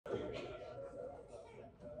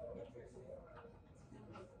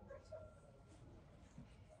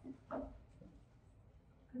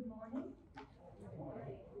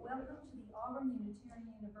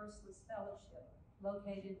Universalist Fellowship,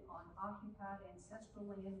 located on occupied ancestral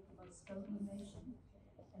land of the Muscogee Nation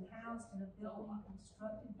and housed in a building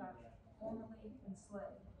constructed by formerly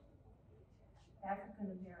enslaved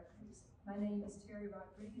African Americans. My name is Terry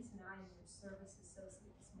Rodriguez, and I am your service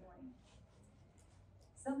associate this morning.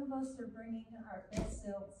 Some of us are bringing our best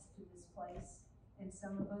selves to this place, and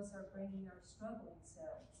some of us are bringing our struggling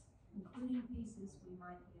selves, including pieces we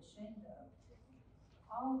might be ashamed of.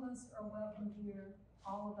 All of us are welcome here.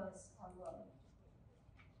 All of us are loved.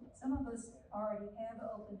 Some of us already have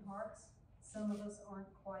open hearts. Some of us aren't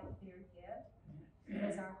quite there yet,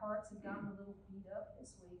 because our hearts have gotten a little beat up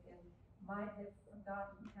this week and might have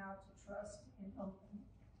forgotten how to trust and open.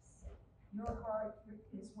 Your heart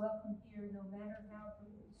is welcome here, no matter how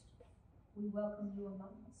bruised. We welcome you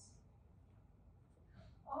among us.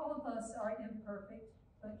 All of us are imperfect,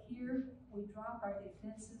 but here we drop our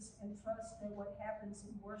defenses and trust that what happens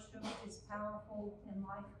in worship is powerful and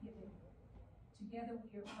life-giving. Together we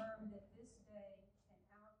affirm that this day and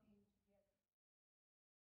our being together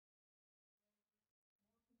more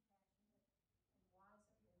compassionate and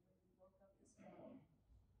wiser than when we woke up this morning.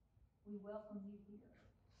 We welcome you here.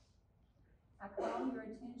 I call your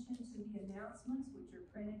attention to the announcements, which are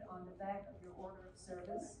printed on the back of your order of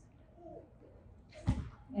service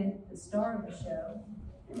and the star of the show.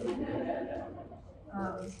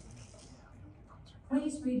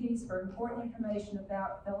 Please read these for important information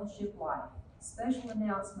about fellowship life. Special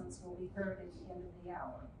announcements will be heard at the end of the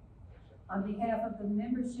hour. On behalf of the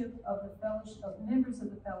membership of the fellowship, members of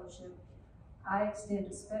the fellowship, I extend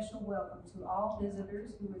a special welcome to all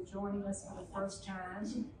visitors who are joining us for the first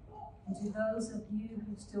time, and to those of you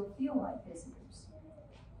who still feel like visitors.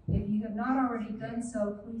 If you have not already done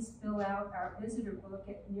so, please fill out our visitor book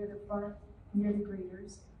near the front, near the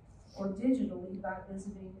greeters, or digitally by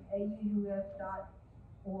visiting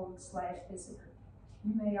auuf.org/visitor.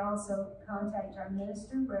 You may also contact our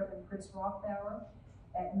minister, Reverend Chris Rothbauer,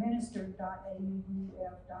 at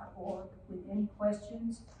minister.auuf.org with any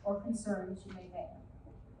questions or concerns you may have.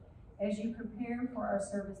 As you prepare for our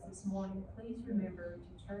service this morning, please remember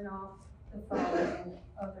to turn off the phone and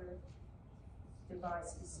other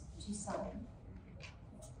devices to silent.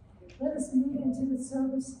 Let us move into the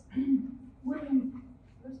service willing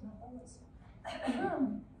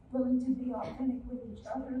to be authentic with each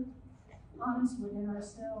other, honest within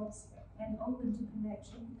ourselves, and open to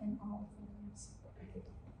connection in all forms.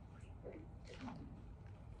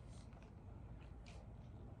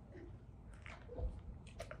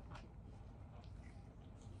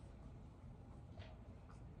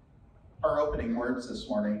 Our opening words this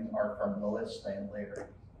morning are from Lois Van Laer.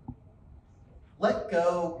 Let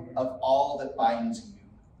go of all that binds you,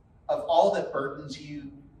 of all that burdens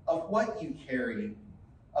you, of what you carry,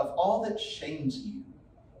 of all that shames you,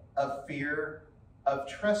 of fear, of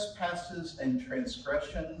trespasses and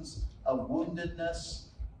transgressions, of woundedness.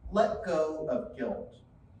 Let go of guilt.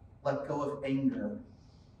 Let go of anger.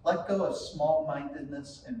 Let go of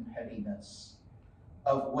small-mindedness and pettiness,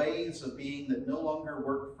 of ways of being that no longer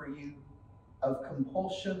work for you, of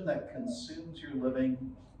compulsion that consumes your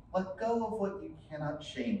living. Let go of what you cannot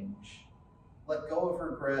change. Let go of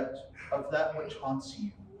regret, of that which haunts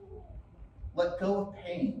you. Let go of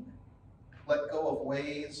pain. Let go of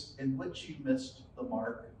ways in which you missed the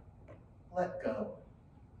mark. Let go.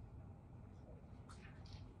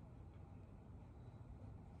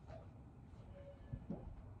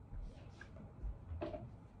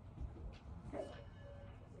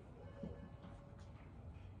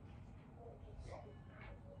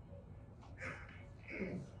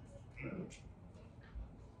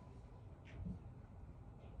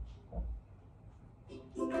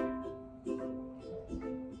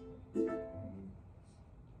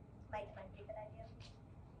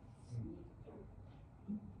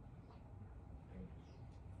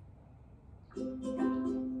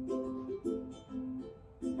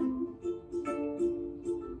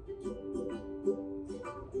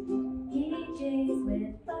 PJs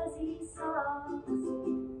with fuzzy socks,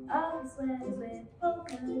 ugly sweaters with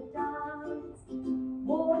polka dots,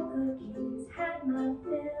 war cookies had my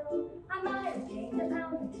fill. I might have gained a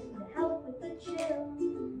pound or two to help with the chill.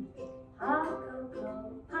 Hot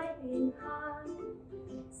cocoa, piping hot,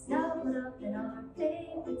 snuggled up in our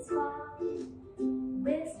favorite spot.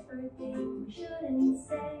 Whispered things we shouldn't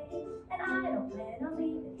say, and I don't plan on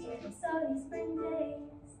leaving here for sunny spring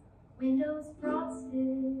days. Windows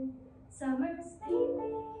frosted, summer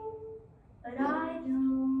sleeping, but I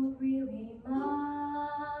don't really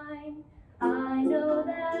mind. I know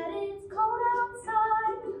that it's cold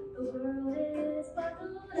outside, the world is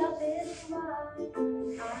bundled up in white.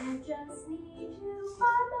 I just need you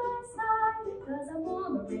by my side, 'cause I'm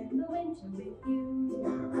warmer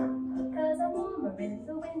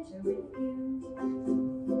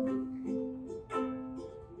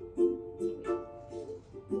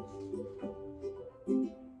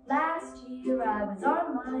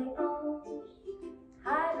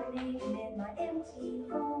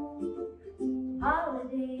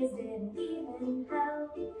ideas didn't even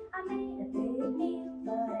help. I made a big meal,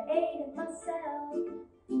 but I ate it myself.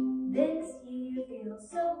 This year feels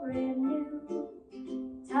so brand new.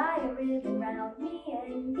 Tie a ribbon round me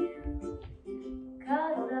and you,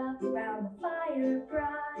 cuddled up around the fire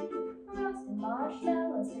bright, roasting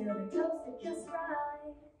marshmallows till they're toasted just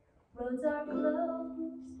right. Roads are closed,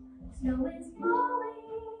 snow is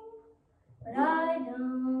falling, but I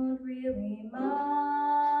don't really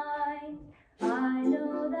mind. I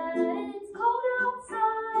know that it's cold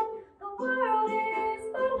outside, the world is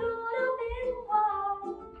bundled up in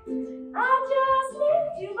white. I just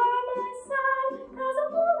need you by my side, 'cause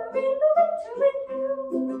I'm warmer in the winter with you.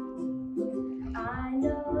 I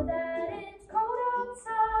know that it's cold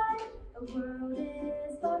outside, the world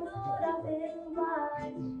is bundled up in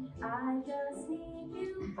white. I just need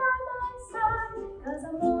you by my side, 'cause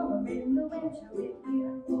I'm warmer in the winter with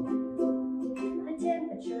you. The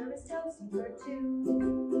temperature is toasty for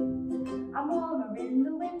two. I'm warmer in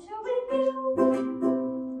the winter with you.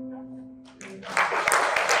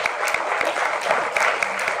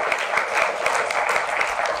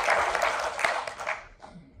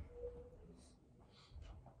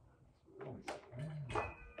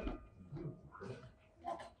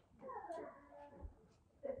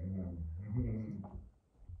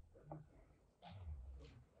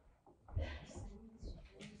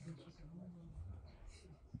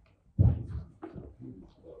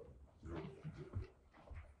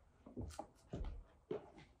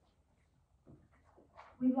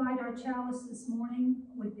 We light our chalice this morning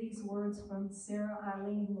with these words from Sarah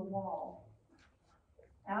Eileen Lawal.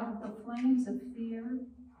 Out of the flames of fear,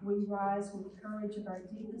 we rise with courage of our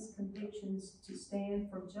deepest convictions to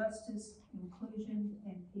stand for justice, inclusion,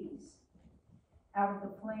 and peace. Out of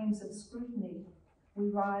the flames of scrutiny, we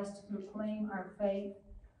rise to proclaim our faith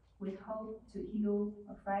with hope to heal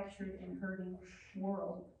a fractured and hurting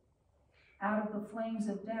world. Out of the flames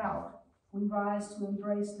of doubt, we rise to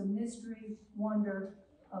embrace the mystery, wonder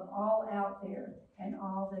of all out there and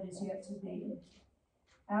all that is yet to be.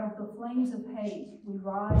 Out of the flames of hate, we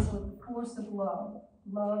rise with the force of love,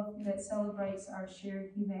 love that celebrates our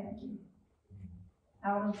shared humanity.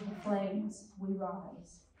 Out of the flames, we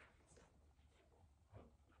rise.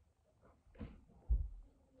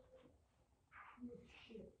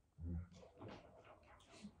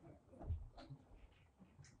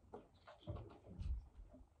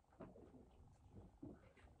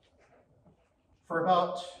 For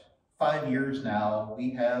about 5 years now,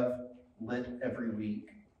 we have lit every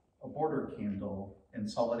week a border candle in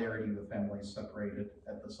solidarity with families separated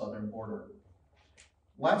at the southern border.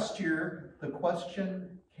 Last year, the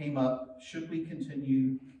question came up, should we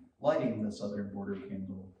continue lighting the southern border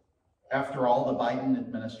candle? After all, the Biden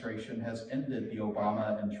administration has ended the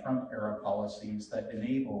Obama and Trump era policies that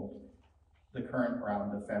enabled the current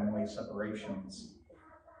round of family separations.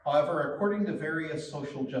 However, according to various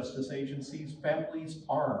social justice agencies, families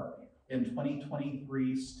are, in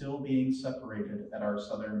 2023, still being separated at our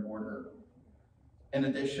southern border. In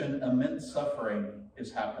addition, immense suffering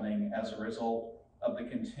is happening as a result of the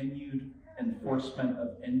continued enforcement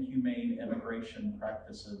of inhumane immigration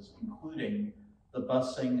practices, including the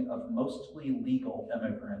busing of mostly legal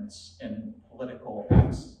immigrants in political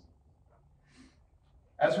acts.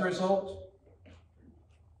 As a result,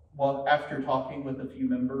 well, after talking with a few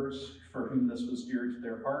members for whom this was dear to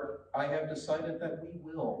their heart, I have decided that we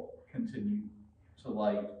will continue to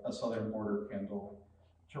light a southern border candle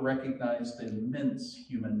to recognize the immense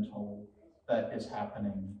human toll that is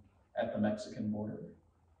happening at the Mexican border.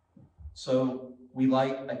 So we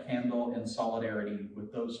light a candle in solidarity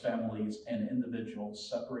with those families and individuals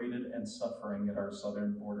separated and suffering at our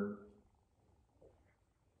southern border.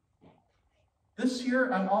 This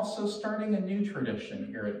year, I'm also starting a new tradition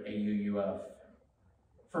here at AUUF.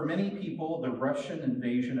 For many people, the Russian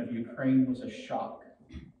invasion of Ukraine was a shock,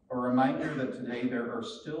 a reminder that today there are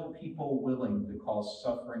still people willing to cause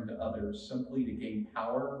suffering to others simply to gain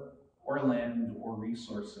power or land or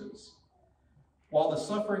resources. While the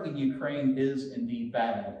suffering in Ukraine is indeed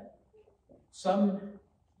bad, some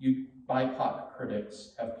BIPOC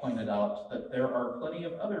critics have pointed out that there are plenty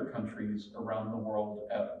of other countries around the world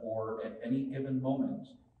at war at any given moment.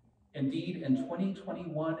 Indeed, in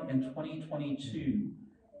 2021 and 2022,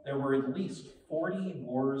 there were at least 40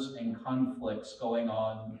 wars and conflicts going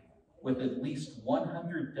on with at least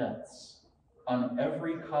 100 deaths on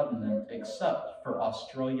every continent except for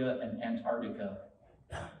Australia and Antarctica.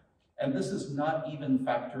 And this is not even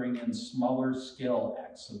factoring in smaller scale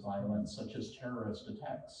acts of violence such as terrorist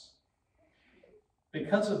attacks.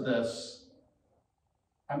 Because of this,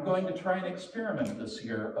 I'm going to try an experiment this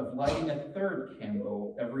year of lighting a third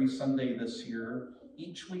candle every Sunday this year,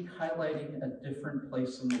 each week highlighting a different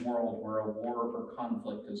place in the world where a war or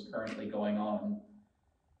conflict is currently going on.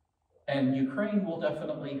 And Ukraine will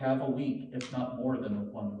definitely have a week, if not more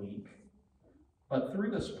than 1 week. But through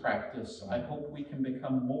this practice, I hope we can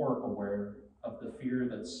become more aware of the fear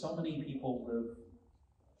that so many people live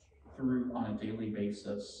through on a daily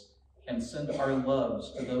basis, and send our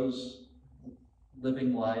loves to those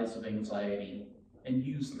living lives of anxiety, and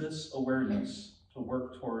use this awareness to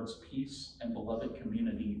work towards peace and beloved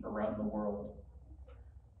community around the world.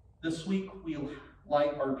 This week, we'll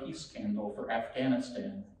light our peace candle for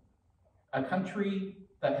Afghanistan, a country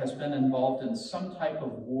that has been involved in some type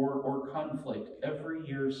of war or conflict every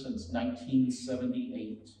year since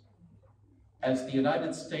 1978. As the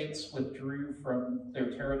United States withdrew from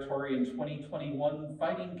their territory in 2021,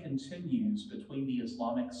 fighting continues between the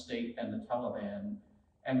Islamic State and the Taliban,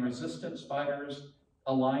 and resistance fighters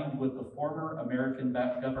aligned with the former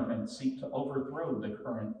American-backed government seek to overthrow the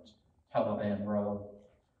current Taliban rule.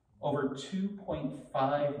 Over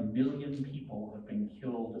 2.5 million people have been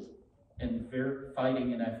killed in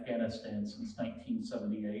fighting in Afghanistan since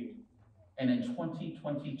 1978, and in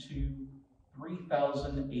 2022,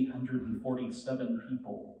 3,847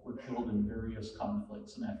 people were killed in various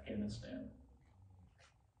conflicts in Afghanistan.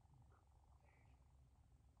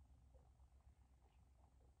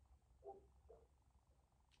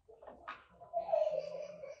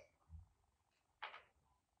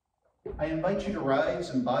 I invite you to rise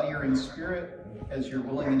in body or in spirit as you're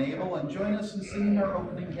willing and able, and join us in singing our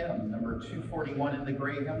opening hymn, number 241 in the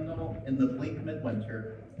gray hymnal, In the Bleak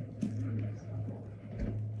Midwinter.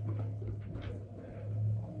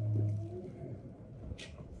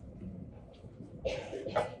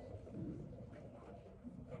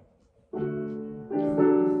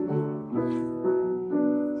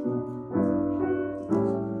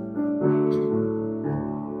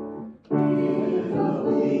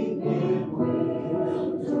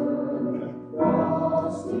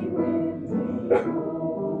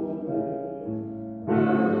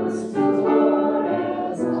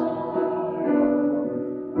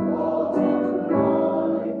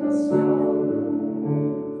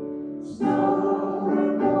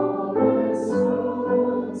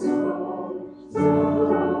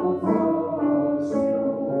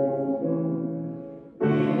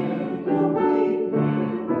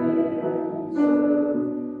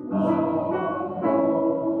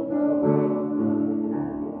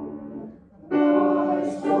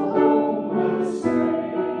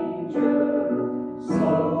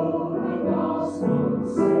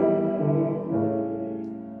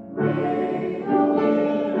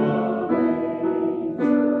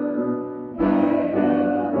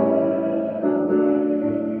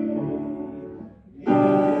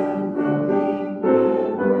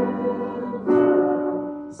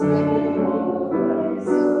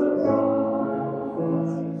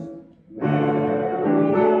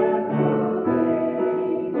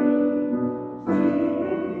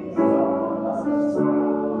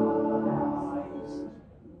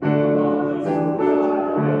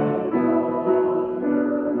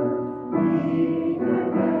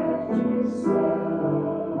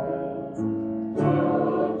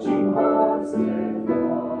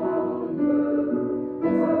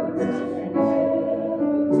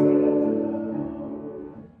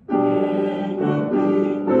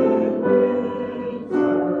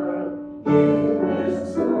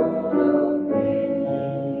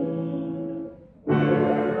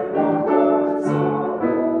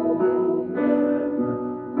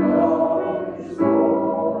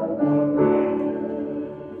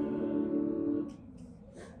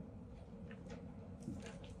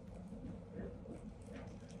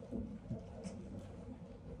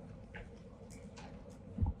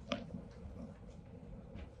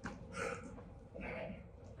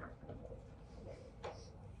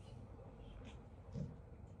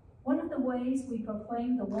 One of the ways we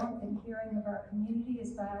proclaim the warmth and caring of our community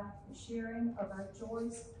is by the sharing of our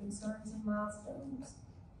joys, concerns, and milestones.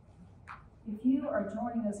 If you are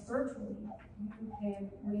joining us virtually,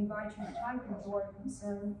 we invite you to type your joy or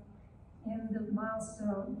concern in the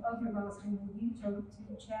milestone of your milestone when you turn to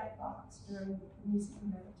the chat box during the music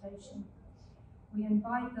and meditation. We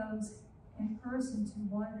invite those in person to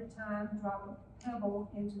one at a time drop a pebble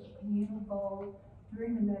into the communal bowl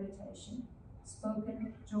during the meditation.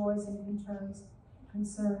 Spoken joys and concerns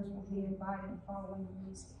will be invited following the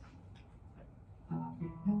music.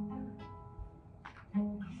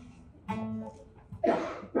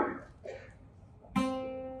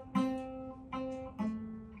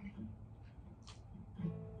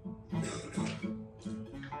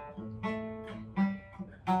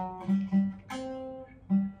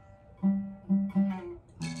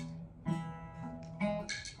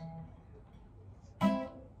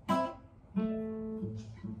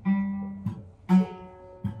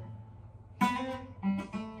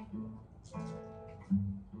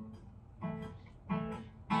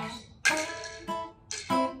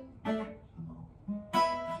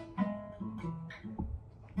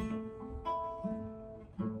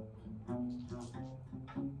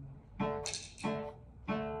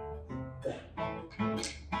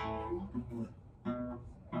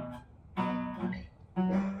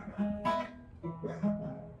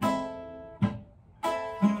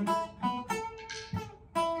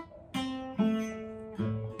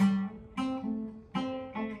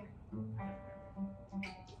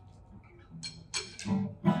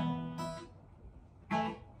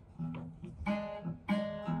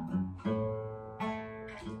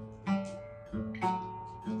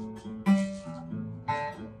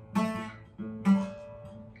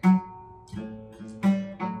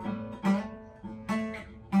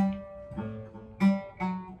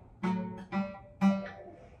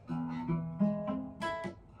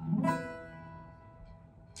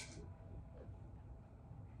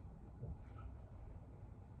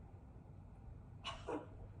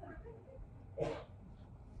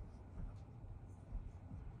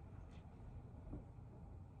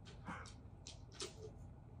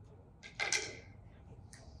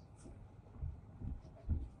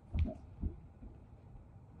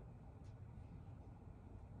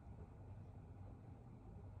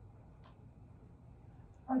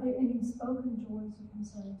 Are there any spoken joys or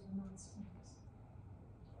concerns or non-speaks?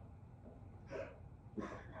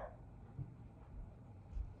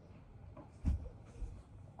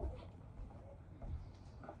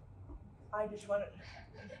 I just want to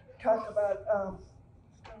talk about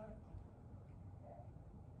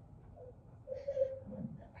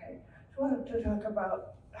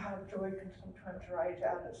how joy can sometimes rise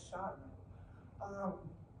out of sun.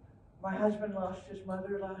 My husband lost his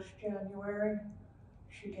mother last January.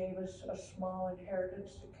 She gave us a small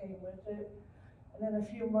inheritance that came with it. And then a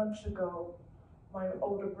few months ago, my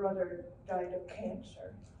older brother died of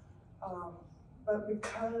cancer. But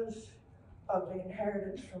because of the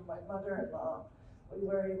inheritance from my mother-in-law, we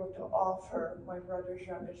were able to offer my brother's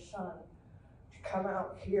youngest son to come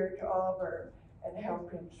out here to Auburn and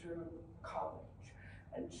help him through college.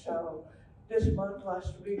 And so this month,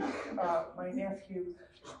 last week, my nephew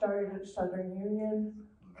started at Southern Union,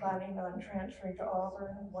 planning on transferring to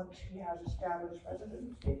Auburn once he has established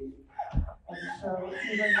residency. And so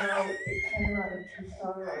even though it came out of two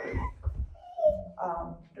sorrows,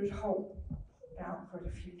 there's hope now for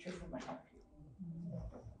the future for my nephew.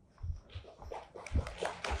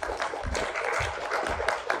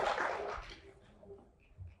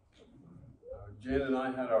 Jan and I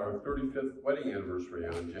had our 35th wedding anniversary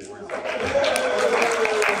on January 2nd.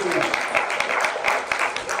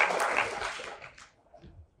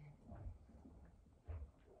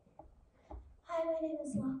 Hi, my name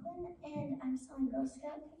is Lachlan, and I'm selling Girl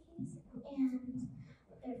Scout cookies, and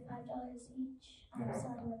they're $5 each. I'm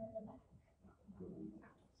selling them in the back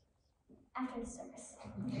after the service.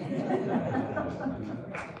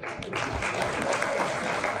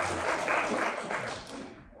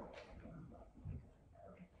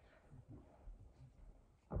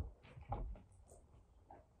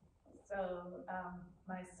 So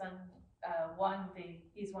my son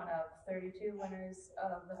he's one of 32 winners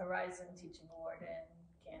of the Horizon Teaching Award in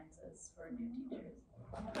Kansas for new teachers.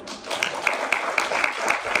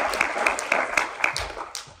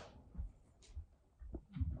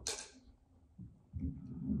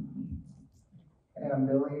 Hey, I'm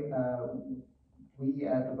Billy. We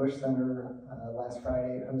at the Bush Center last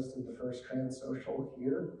Friday hosted the first trans social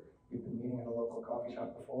here. We've been meeting at a local coffee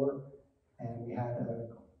shop before, and we had a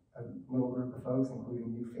little group of folks,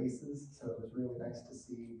 including new faces, so it was really nice to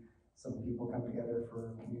see some people come together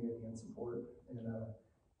for community and support in a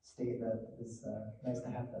state that is nice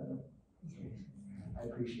to have that in. I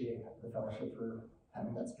appreciate the fellowship for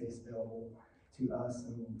having that space available to us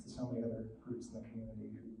and to so many other groups in the community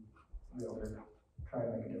who really are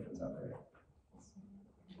trying to make a difference out there.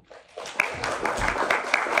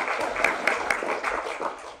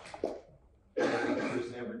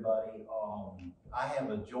 Cheers, everybody. I have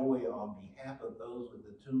a joy on behalf of those with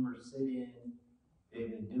the tumor sit-in.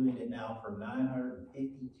 They've been doing it now for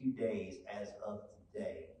 952 days as of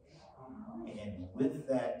today. And with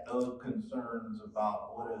that, those concerns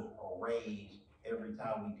about what is raised every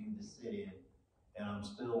time we do the sit-in, and I'm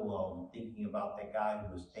still thinking about that guy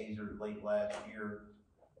who was tasered late last year.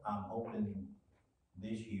 I'm hoping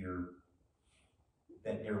this year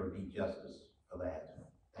that there would be justice for that.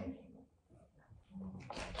 Thank you.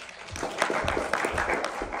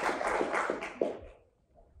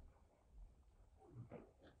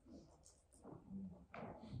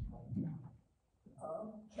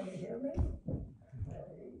 Can you hear me?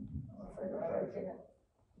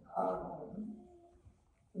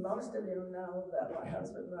 Most of you know that my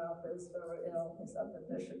husband Ralph is very ill. He's up in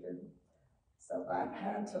Michigan. So I've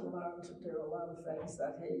had to learn to do a lot of things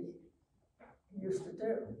that he used to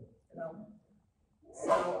do, you know.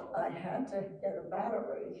 So I had to get a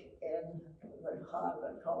battery in the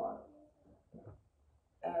Honda car.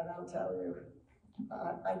 And I'll tell you,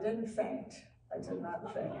 I didn't faint. I did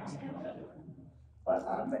not faint. But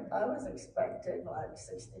I was expecting like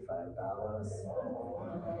 $65.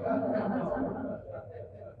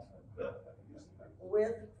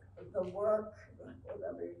 With the work,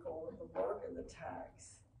 whatever you call it, the work and the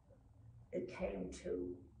tax, it came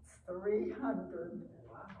to $372.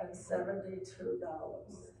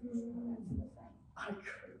 I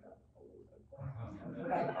could not believe it.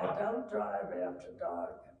 And I don't drive after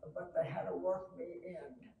dark, but they had to work me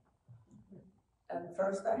in. And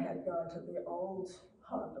first I had gone to the old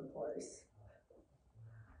Honda place,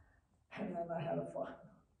 and then I had a fun.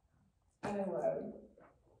 Anyway,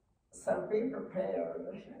 so be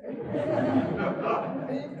prepared. Be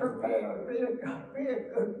prepared. Be a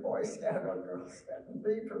good Boy Scout or Girl Scout.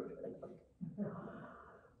 Be prepared.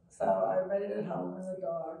 So I made it home in the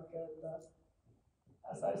dark, and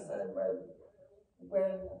as I said,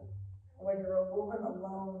 when you're a woman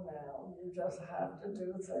alone now, you just have to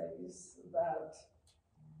do things that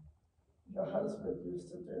your husband used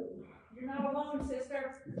to do. You're not alone,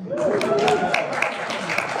 sister.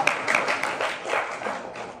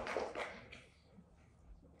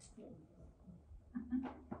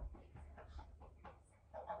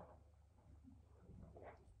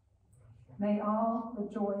 May all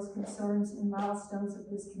the joys, concerns, and milestones of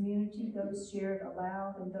this community, those shared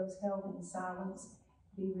aloud and those held in silence,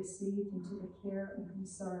 be received into the care and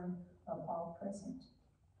concern of all present.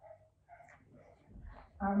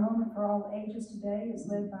 Our moment for all ages today is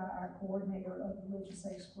led by our coordinator of religious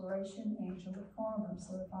exploration, Angela Farmer.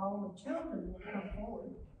 So if all the children will come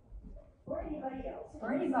forward. Or anybody else.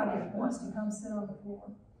 Or anybody that wants to come sit on the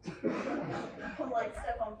floor. Come like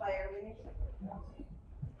step on fire, we need.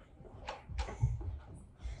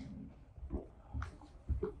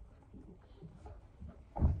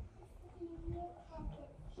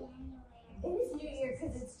 It is New Year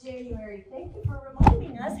because it's January. Thank you for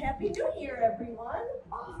reminding us. Happy New Year, everyone.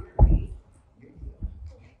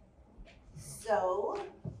 So,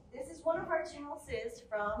 this is one of our chalices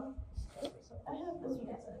from, I have this one,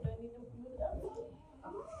 do I need to move it up?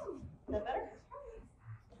 Is that better?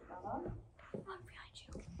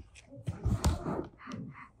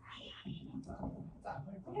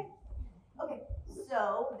 Okay,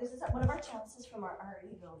 so this is one of our chalices from our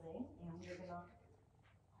RE building, and we're gonna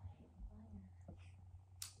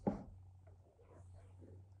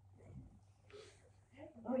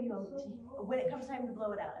when it comes time to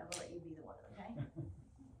blow it out, I will let you be the one, okay?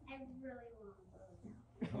 I really want to blow it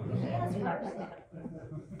Yes, first.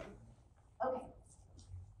 Okay.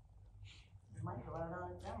 Might blow it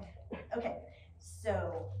on its own. Okay, so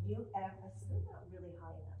you have, it's still not really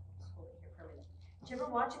high enough. Let's hold it here for a minute. Did you ever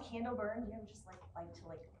watch a candle burn? Do you ever just like to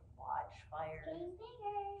watch fire? Getting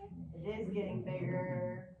bigger. It is getting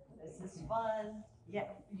bigger. This is fun. Yeah,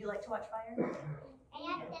 you like to watch fire?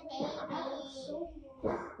 And the baby.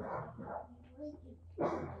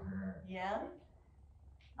 Yeah?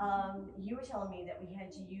 You were telling me that we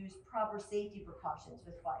had to use proper safety precautions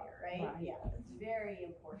with fire, right? Yeah, that's very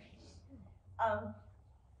important.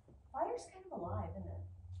 Fire's kind of alive, isn't it?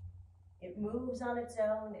 It moves on its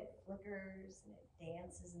own, it flickers, and it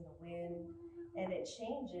dances in the wind, and it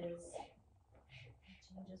changes. It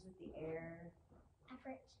changes with the air.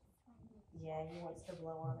 Yeah, he wants to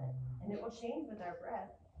blow on it. And it will change with our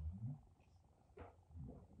breath.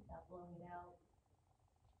 Not blowing it out.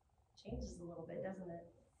 Changes a little bit, doesn't it?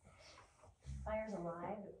 Fire's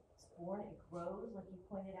alive, it's born, it grows, like you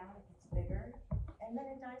pointed out, it gets bigger, and then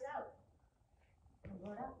it dies out. And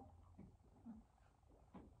blow it out.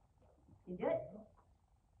 You do it?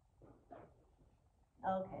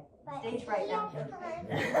 Okay. Stage right now.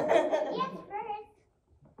 Yes, first.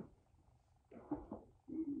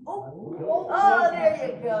 Oh, there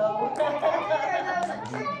you go.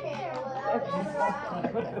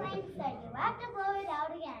 You have to blow it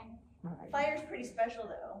out again. Fire's pretty special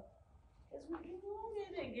though, because we can light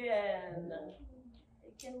it again.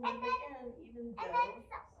 It can light again, even though.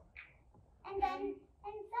 And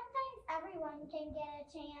sometimes everyone can get a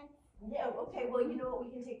chance. Yeah, okay, well, you know what, we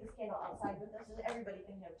can take this candle outside with us and everybody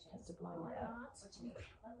can have a chance to blow it out. What you mean?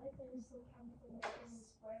 I like that it's so comfortable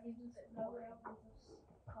where I use it nowhere else. I just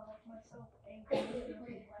call myself angry.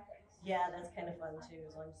 Yeah, that's kind of fun too,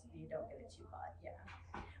 as long as you don't get it too hot, yeah.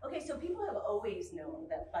 Okay, so people have always known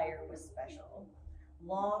that fire was special.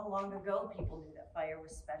 Long, long ago, people knew that fire was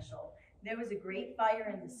special. There was a great fire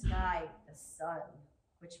in the sky, the sun,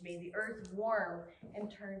 which made the earth warm and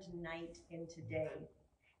turned night into day.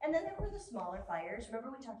 And then there were the smaller fires. Remember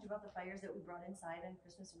we talked about the fires that we brought inside on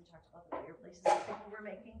Christmas, and we talked about the fireplaces that people were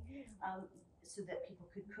making, so that people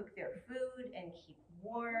could cook their food and keep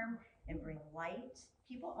warm and bring light.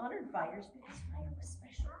 People honored fires because fire was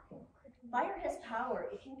special. Fire has power.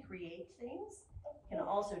 It can create things, can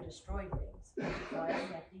also destroy things, which is why we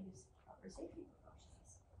have to use proper safety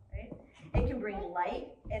precautions, right? It can bring light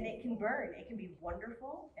and it can burn. It can be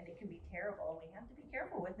wonderful and it can be terrible, and we have to be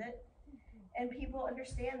careful with it. And people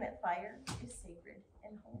understand that fire is sacred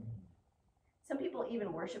and holy. Some people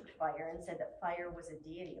even worshipped fire and said that fire was a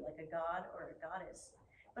deity, like a god or a goddess.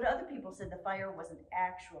 But other people said the fire wasn't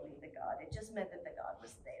actually the god. It just meant that the god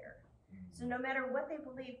was there. So no matter what they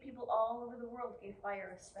believed, people all over the world gave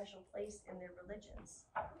fire a special place in their religions.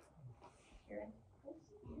 Karen?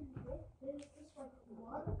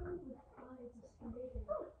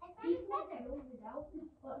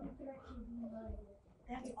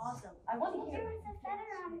 That's awesome. I want to hear.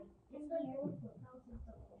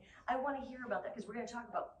 I want to hear about that because we're going to talk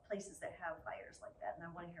about places that have fires like that, and I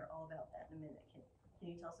want to hear all about that in a minute. Can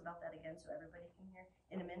you tell us about that again so everybody can hear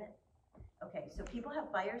in a minute? Okay, so people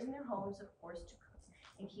have fires in their homes, of course, to cook.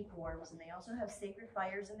 and keep warms. And they also have sacred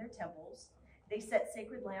fires in their temples. They set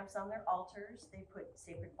sacred lamps on their altars. They put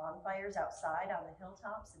sacred bonfires outside on the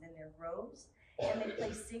hilltops and in their groves. And they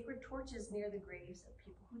place sacred torches near the graves of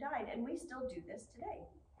people who died. And we still do this today.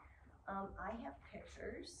 I have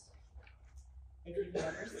pictures, if you've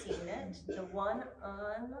never seen it. The one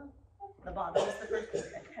on the bottom is the first one.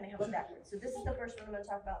 I kind of have them backwards. So this is the first one I'm going to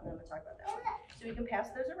talk about, and then I'm going to talk about that one. So we can pass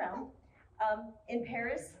those around. In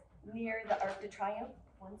Paris, near the Arc de Triomphe,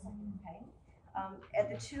 one second, okay? At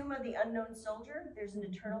the tomb of the unknown soldier, there's an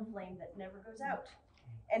eternal flame that never goes out.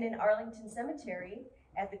 And in Arlington Cemetery,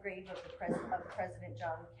 at the grave of President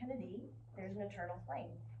John Kennedy, there's an eternal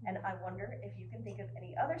flame. And I wonder if you can think of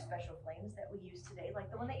any other special flames that we use today, like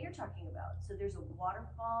the one that you're talking about. So there's a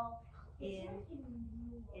waterfall in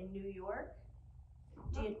New York.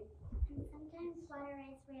 Sometimes water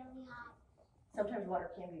is really hot. Sometimes water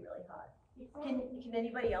can be really hot. Can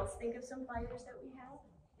anybody else think of some fires that we have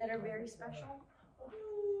that are very special?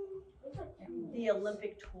 The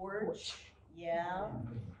Olympic torch, yeah.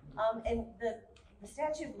 And the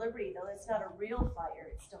Statue of Liberty, though it's not a real fire,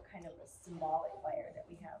 it's still kind of a symbolic fire that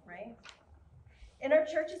we have, right? In our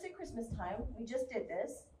churches at Christmas time, we just did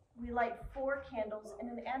this. We light 4 candles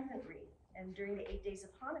and an Advent wreath. And during the 8 days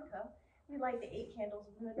of Hanukkah, we light the 8 candles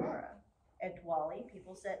of the menorah. At Diwali,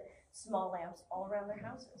 people set small lamps all around their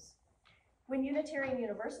houses. When Unitarian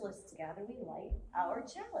Universalists gather, we light our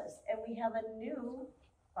chalice. And we have a new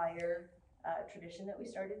fire tradition that we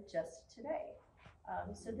started just today.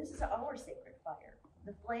 So this is our sacred fire.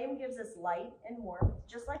 The flame gives us light and warmth,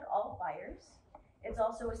 just like all fires. It's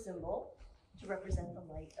also a symbol to represent the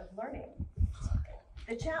light of learning.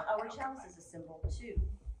 Our chalice is a symbol too.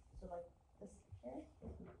 So like this here,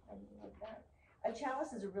 like that. A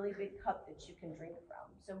chalice is a really big cup that you can drink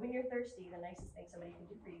from. So when you're thirsty, the nicest thing somebody can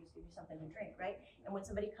do for you is give you something to drink, right? And when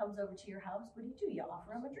somebody comes over to your house, what do? You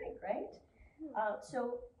offer them a drink, right?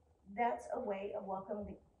 So that's a way of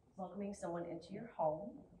welcoming someone into your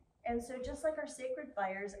home. And so just like our sacred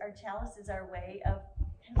fires, our chalice is our way of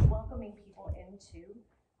kind of welcoming people into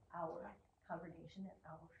our congregation and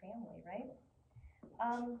our family, right?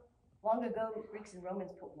 Long ago, Greeks and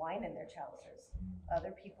Romans put wine in their chalices.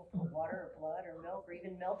 Other people put water or blood or milk or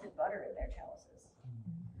even melted butter in their chalices.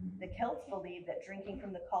 The Celts believed that drinking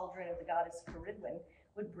from the cauldron of the goddess Ceridwen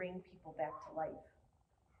would bring people back to life.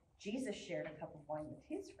 Jesus shared a cup of wine with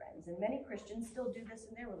his friends, and many Christians still do this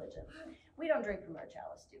in their religion. We don't drink from our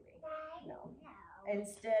chalice, do we? No.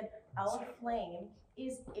 Instead, our flame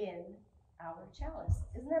is in our chalice.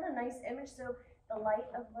 Isn't that a nice image? So the light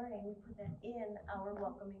of learning, we put that in our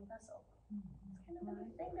welcoming vessel. It's kind of a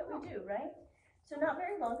thing that we do, right? So not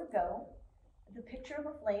very long ago, the picture of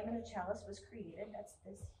a flame in a chalice was created. That's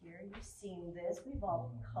this here. You've seen this. We've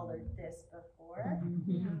all colored this before.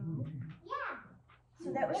 Yeah.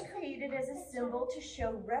 So that was created as a symbol to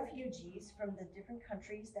show refugees from the different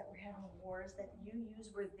countries that were having wars that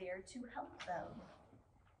UUs were there to help them.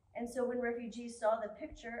 And so when refugees saw the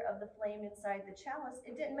picture of the flame inside the chalice,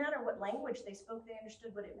 it didn't matter what language they spoke, they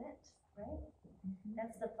understood what it meant, right?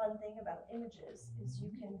 That's the fun thing about images, is you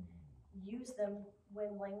can use them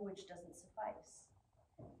when language doesn't suffice.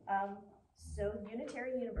 So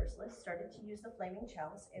Unitarian Universalists started to use the flaming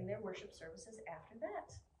chalice in their worship services after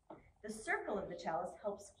that. The circle of the chalice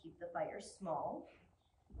helps keep the fire small.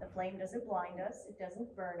 The flame doesn't blind us, it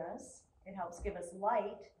doesn't burn us. It helps give us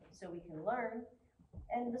light so we can learn.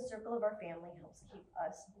 And the circle of our family helps keep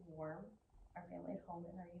us warm, our family at home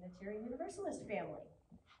and our Unitarian Universalist family.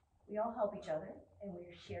 We all help each other, and we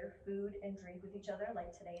share food and drink with each other,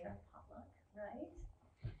 like today in our potluck, right?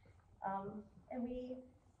 And we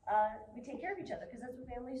take care of each other, because that's what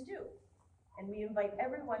families do. And we invite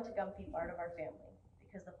everyone to come be part of our family,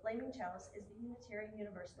 because the flaming chalice is the Unitarian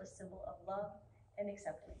Universalist symbol of love and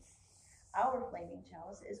acceptance. Our flaming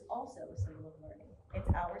chalice is also a symbol of learning. It's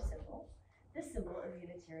our symbol, the symbol of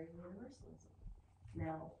Unitarian Universalism.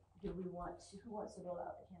 Now, who wants to blow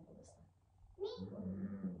out the candle this time? Me.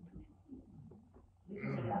 You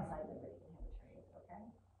can take it outside and everybody can have a drink, okay?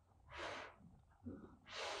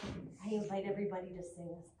 I invite everybody to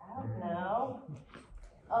sing us out now.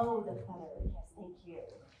 Oh, the feather, yes, thank you.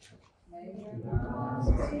 May your hearts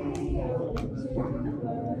be open to the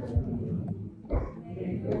word.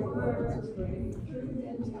 May your words bring truth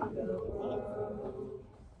into the world.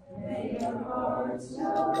 May your hearts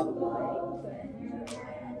know love and your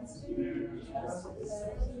hands do justice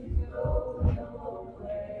as you go your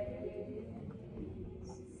way.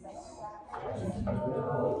 As you go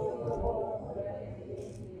your way.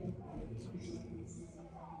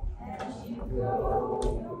 As you go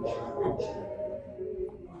your way.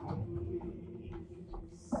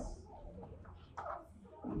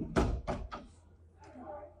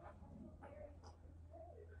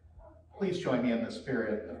 Please join me in the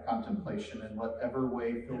spirit of contemplation in whatever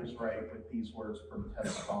way feels right with these words from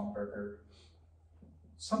Tess Baumberger.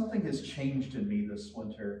 Something has changed in me this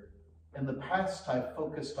winter. In the past, I've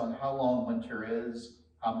focused on how long winter is,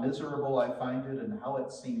 how miserable I find it, and how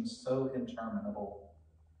it seems so interminable.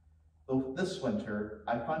 Though this winter,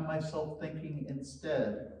 I find myself thinking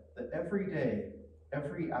instead that every day,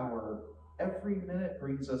 every hour, every minute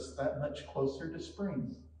brings us that much closer to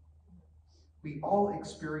spring. We all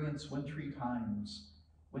experience wintry times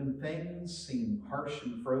when things seem harsh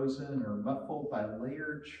and frozen or muffled by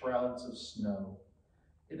layered shrouds of snow.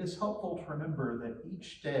 It is helpful to remember that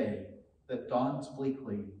each day that dawns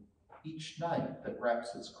bleakly, each night that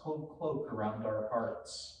wraps its cold cloak around our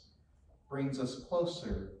hearts, brings us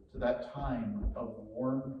closer to that time of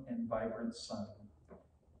warm and vibrant sun.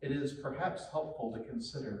 It is perhaps helpful to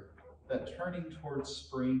consider that turning towards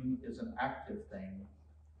spring is an active thing.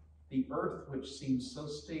 The earth, which seems so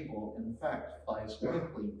stable, in fact, flies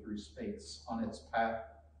quickly through space on its path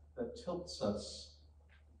that tilts us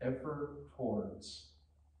ever towards.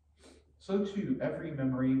 So too, every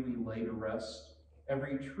memory we lay to rest,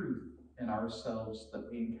 every truth in ourselves that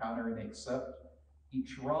we encounter and accept,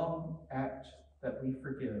 each wrong act that we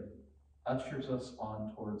forgive, ushers us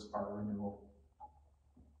on towards our renewal.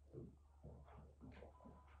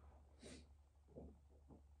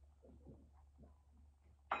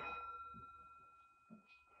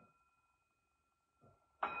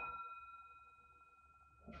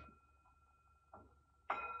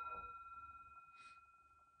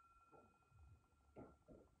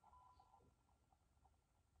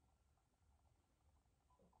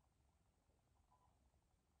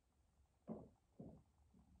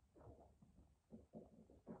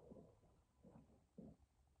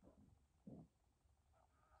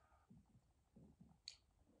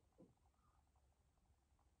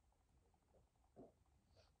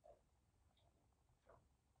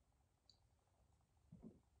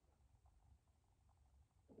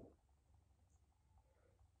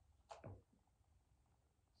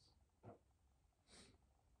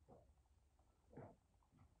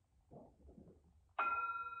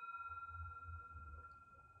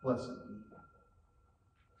 Blessed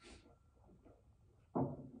be.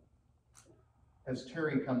 As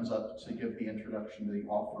Terry comes up to give the introduction to the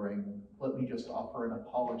offering, let me just offer an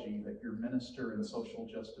apology that your Minister and Social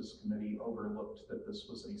Justice Committee overlooked that this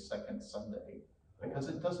was a second Sunday, because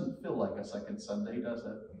it doesn't feel like a second Sunday, does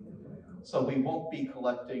it? So we won't be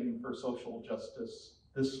collecting for social justice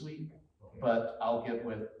this week, but I'll get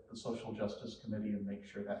with the Social Justice Committee and make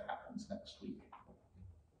sure that happens next week.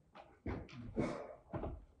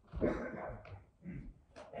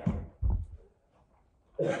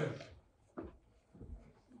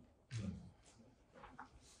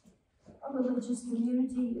 A religious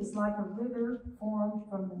community is like a river formed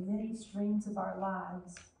from the many streams of our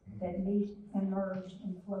lives that meet and merge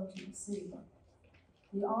and flow to the sea.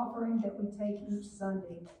 The offering that we take each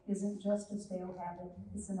Sunday isn't just a stale habit,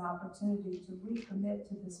 it's an opportunity to recommit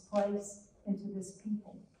to this place and to this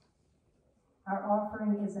people. Our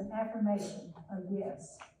offering is an affirmation, a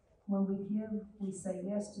yes. When we give, we say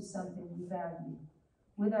yes to something we value.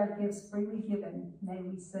 With our gifts freely given, may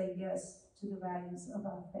we say yes to the values of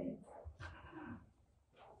our faith.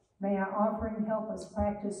 May our offering help us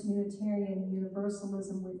practice Unitarian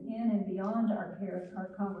Universalism within and beyond our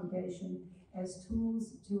congregation as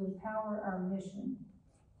tools to empower our mission.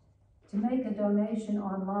 To make a donation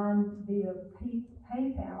online via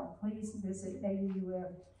PayPal, please visit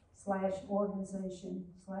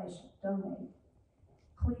AUF/organization/donate.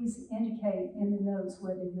 Please indicate in the notes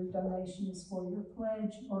whether your donation is for your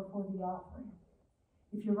pledge or for the offering.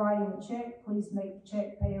 If you're writing a check, please make the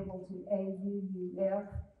check payable to AUF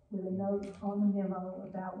with a note on the memo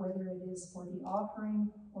about whether it is for the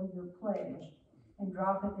offering or your pledge, and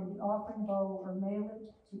drop it in the offering bowl or mail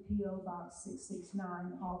it to P.O. Box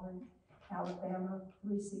 669, Auburn, Alabama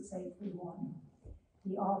 36831.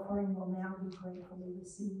 The offering will now be gratefully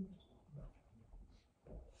received.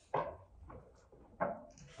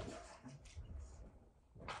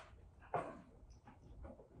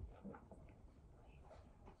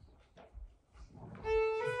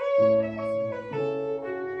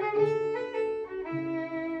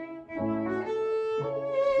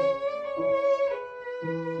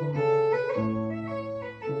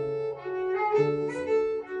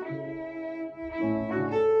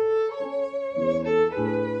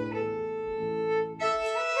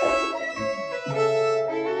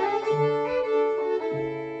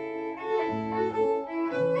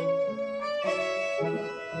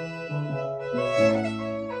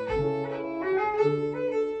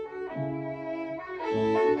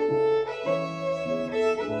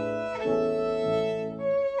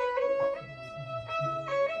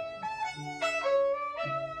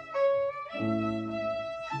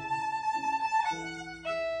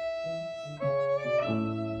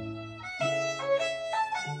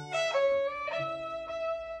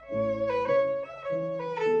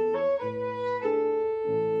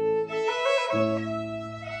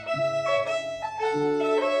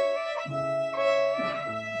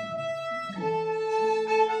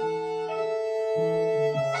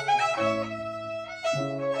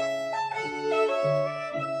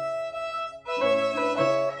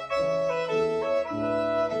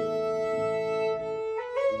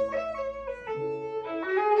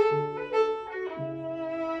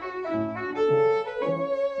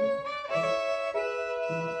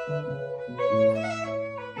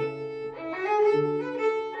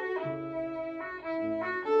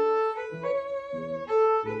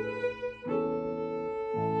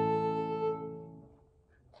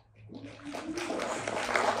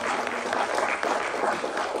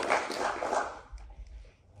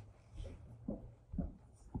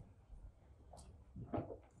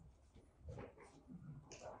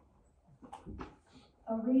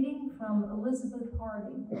 reading from Elizabeth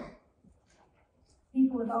Harding.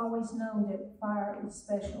 People have always known that fire is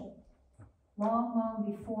special. Long, long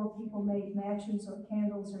before people made matches or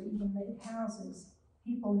candles or even made houses,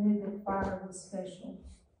 people knew that fire was special.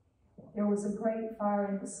 There was a great fire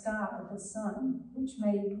in the sky of the sun, which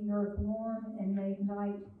made the earth warm and made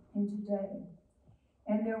night into day.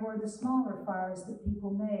 And there were the smaller fires that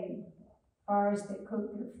people made, fires that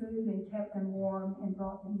cooked their food and kept them warm and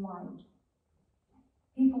brought them light.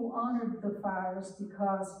 People honored the fires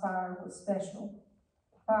because fire was special.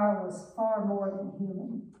 Fire was far more than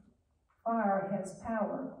human. Fire has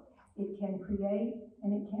power. It can create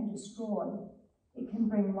and it can destroy. It can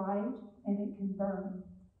bring light and it can burn.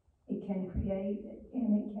 It can create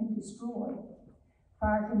and it can destroy.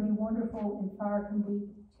 Fire can be wonderful and fire can be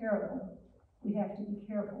terrible. We have to be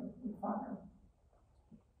careful with fire.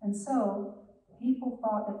 And so, people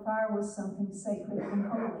thought that fire was something sacred and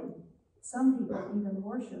holy. Some people even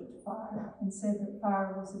worshipped fire and said that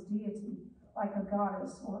fire was a deity, like a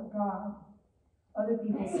goddess or a god. Other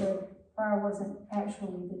people said fire wasn't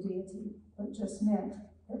actually the deity, but just meant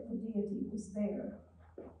that the deity was there.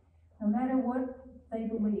 No matter what they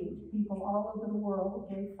believed, people all over the world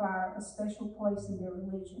gave fire a special place in their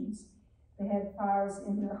religions. They had fires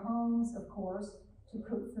in their homes, of course, to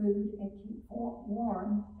cook food and keep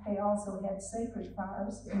warm. They also had sacred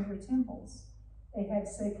fires in their temples. They had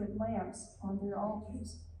sacred lamps on their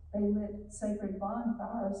altars. They lit sacred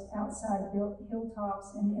bonfires outside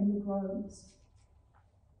hilltops and in the groves.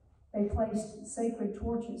 They placed sacred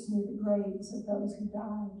torches near the graves of those who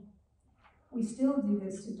died. We still do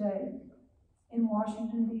this today. In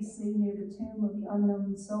Washington, D.C., near the tomb of the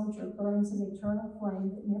unknown soldier, burns an eternal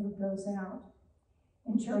flame that never goes out.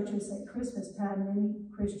 In churches at Christmas time, many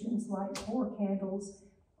Christians light 4 candles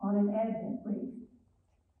on an Advent wreath.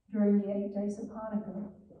 During the 8 days of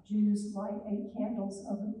Hanukkah, Jews light 8 candles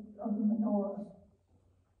of the menorah.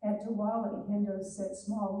 At Diwali, Hindus set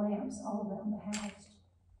small lamps all around the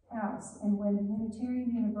house. And when the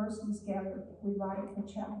Unitarian Universalists gather, we light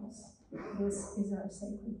the chalice. This is our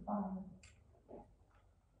sacred fire.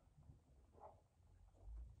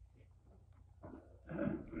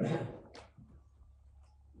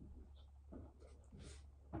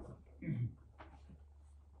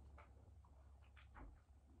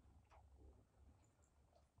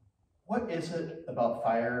 What is it about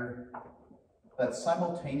fire that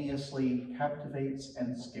simultaneously captivates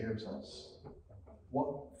and scares us?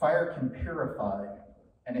 What fire can purify,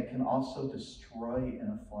 and it can also destroy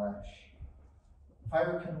in a flash.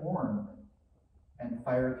 Fire can warm, and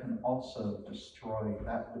fire can also destroy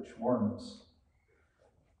that which warms.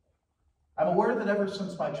 I'm aware that ever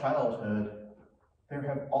since my childhood, there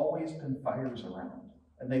have always been fires around,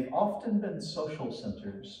 and they've often been social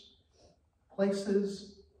centers,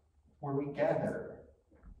 places where we gather,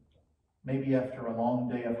 maybe after a long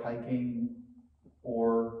day of hiking,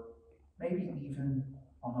 or maybe even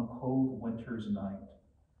on a cold winter's night.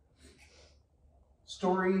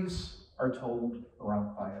 Stories are told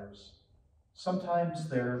around fires. Sometimes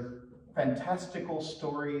they're fantastical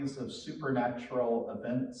stories of supernatural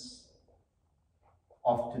events,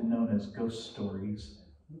 often known as ghost stories.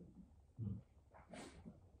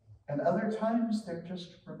 And other times they're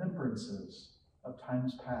just remembrances of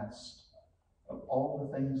times past, of all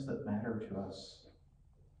the things that matter to us.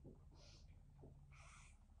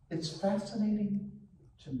 It's fascinating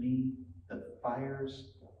to me that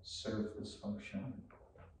fires serve this function.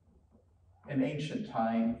 In ancient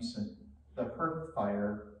times, the hearth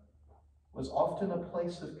fire was often a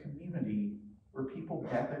place of community where people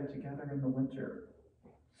gathered together in the winter.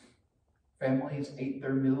 Families ate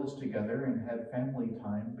their meals together and had family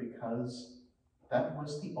time because that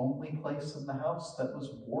was the only place in the house that was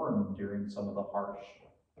warm during some of the harsh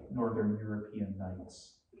Northern European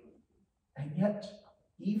nights. And yet,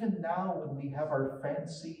 even now when we have our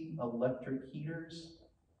fancy electric heaters,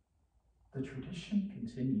 the tradition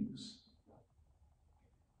continues.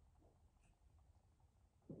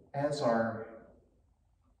 As our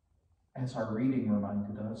reading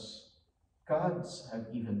reminded us, gods have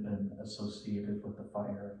even been associated with the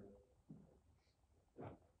fire.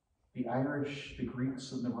 The Irish, the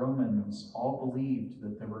Greeks, and the Romans all believed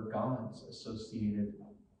that there were gods associated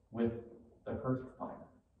with the hearth fire.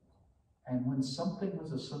 And when something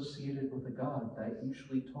was associated with a god, that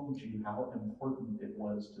usually told you how important it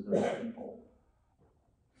was to those people.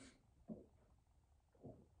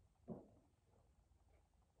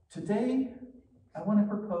 Today, I want to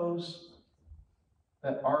propose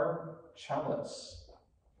that our chalice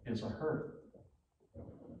is a hearth.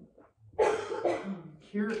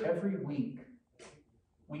 Here every week,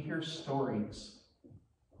 we hear stories.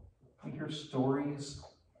 We hear stories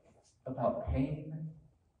about pain,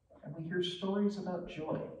 and we hear stories about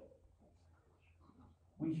joy.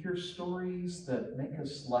 We hear stories that make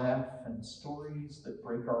us laugh and stories that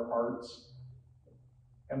break our hearts.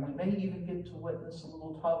 And we may even get to witness a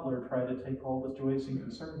little toddler try to take all the joys and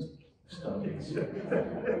concerns stones.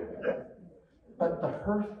 But the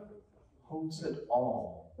hearth holds it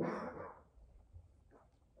all.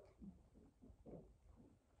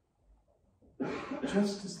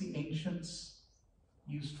 Just as the ancients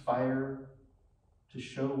used fire to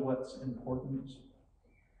show what's important,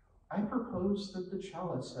 I propose that the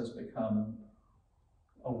chalice has become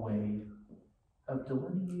a way of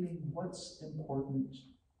delineating what's important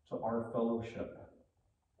to our fellowship.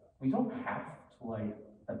 We don't have to light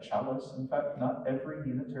a chalice. In fact, not every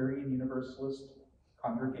Unitarian Universalist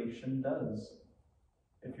congregation does.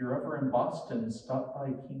 If you're ever in Boston, stop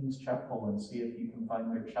by King's Chapel and see if you can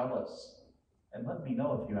find their chalice. And let me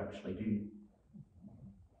know if you actually do.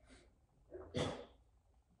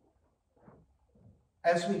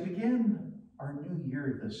 As we begin our new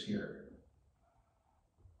year this year,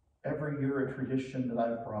 every year a tradition that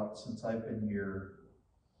I've brought since I've been here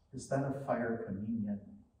is that of fire communion.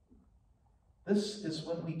 This is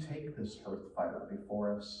when we take this hearth fire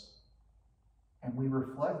before us and we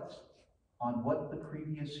reflect on what the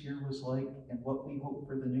previous year was like and what we hope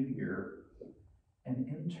for the new year. And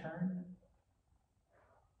in turn,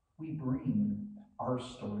 we bring our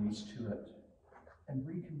stories to it and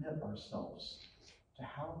recommit ourselves to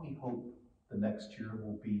how we hope the next year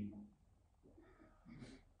will be.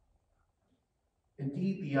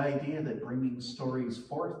 Indeed, the idea that bringing stories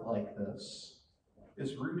forth like this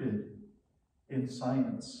is rooted in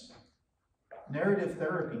science. Narrative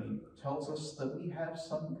therapy tells us that we have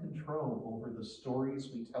some control over the stories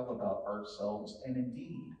we tell about ourselves, and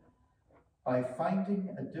indeed, by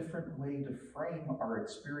finding a different way to frame our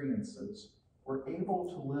experiences, we're able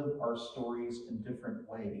to live our stories in different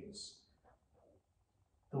ways.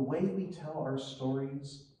 The way we tell our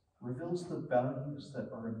stories reveals the values that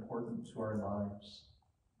are important to our lives.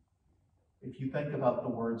 If you think about the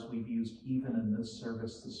words we've used even in this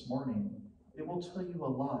service this morning, it will tell you a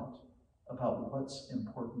lot about what's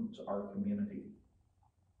important to our community.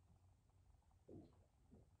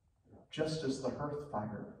 Just as the hearth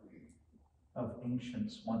fire of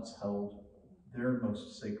ancients once held their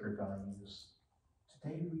most sacred values,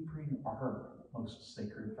 today we bring our most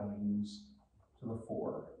sacred values to the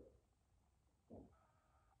fore.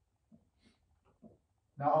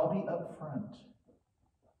 Now, I'll be upfront.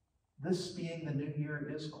 This being the new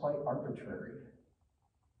year is quite arbitrary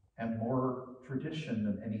and more tradition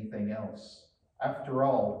than anything else. After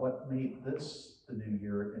all, what made this the new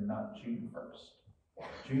year and not June 1st?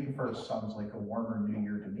 June 1st sounds like a warmer new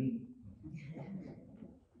year to me.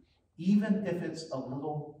 Even if it's a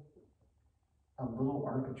little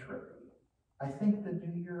arbitrary, I think the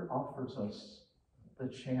new year offers us the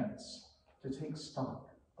chance to take stock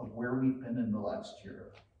of where we've been in the last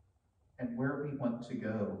year and where we want to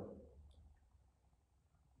go.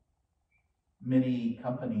 Many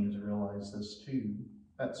companies realize this too.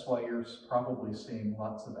 That's why you're probably seeing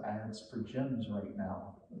lots of ads for gyms right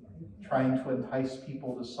now, trying to entice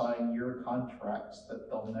people to sign year contracts that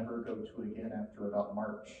they'll never go to again after about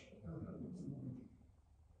March.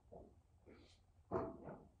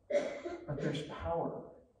 But there's power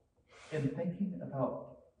in thinking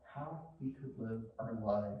about how we could live our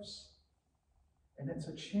lives. And it's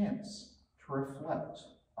a chance to reflect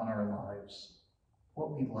on our lives,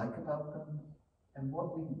 what we like about them, and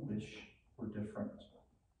what we wish were different.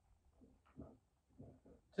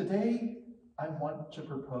 Today, I want to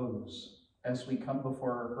propose, as we come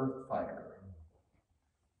before our hearth fire,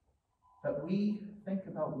 that we think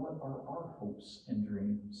about what are our hopes and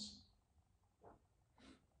dreams.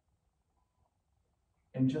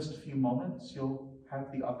 In just a few moments, you'll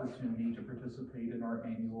have the opportunity to participate in our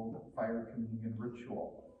annual fire communion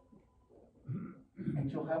ritual.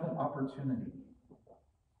 And you'll have an opportunity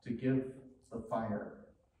to give the fire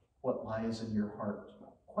what lies in your heart,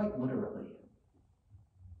 quite literally.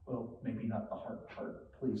 Well, maybe not the heart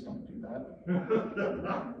part. Please don't do that.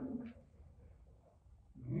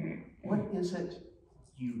 What is it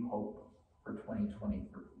you hope for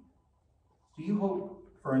 2023? Do you hope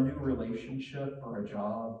for a new relationship or a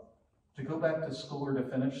job, to go back to school or to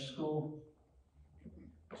finish school?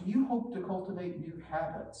 Do you hope to cultivate new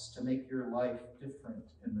habits to make your life different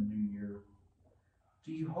in the new year?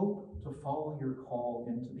 Do you hope to follow your call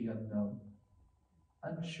into the unknown,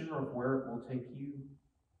 unsure of where it will take you?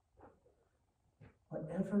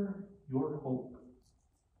 Whatever your hope,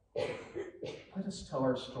 let us tell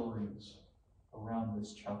our stories around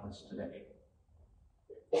this chalice today.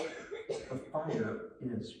 the fire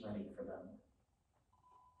is ready for them.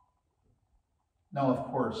 Now,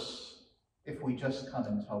 of course, if we just come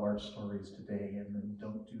and tell our stories today and then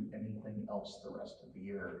don't do anything else the rest of the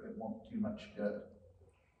year, it won't do much good.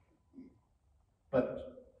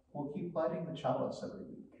 But we'll keep lighting the chalice every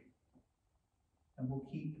week. And we'll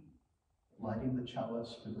keep lighting the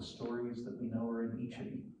chalice for the stories that we know are in each of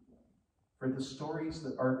you, for the stories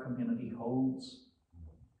that our community holds,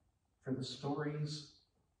 for the stories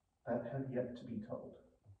that have yet to be told.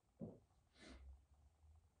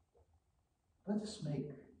 Let us make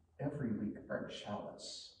every week our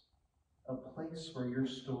chalice a place where your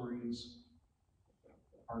stories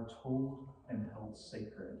are told and held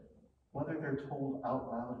sacred, whether they're told out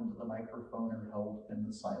loud into the microphone or held in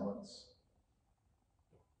the silence.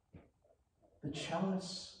 The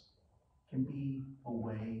chalice can be a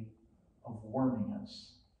way of warming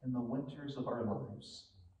us in the winters of our lives.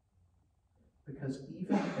 Because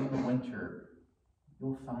even in the winter,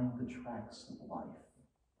 you'll find the tracks of life.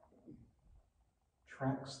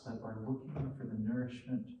 Tracks that are looking for the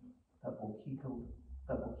nourishment that will keep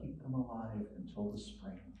them alive until the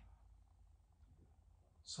spring.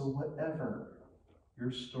 So whatever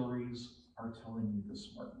your stories are telling you this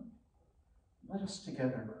morning, let us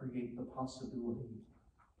together create the possibility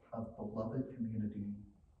of beloved community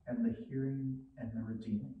and the hearing and the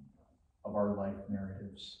redeeming of our life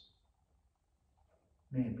narratives.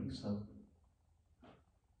 May it be so.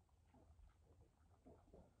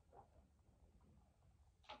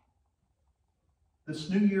 This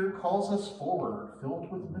new year calls us forward,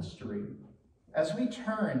 filled with mystery. As we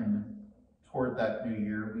turn toward that new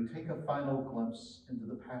year, we take a final glimpse into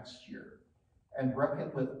the past year and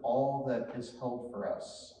reckon with all that is held for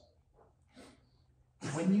us.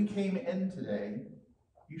 When you came in today,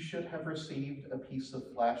 you should have received a piece of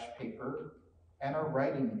flash paper and a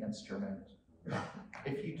writing instrument.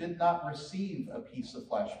 If you did not receive a piece of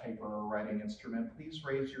flash paper or writing instrument, please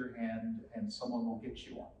raise your hand and someone will get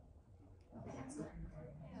you one.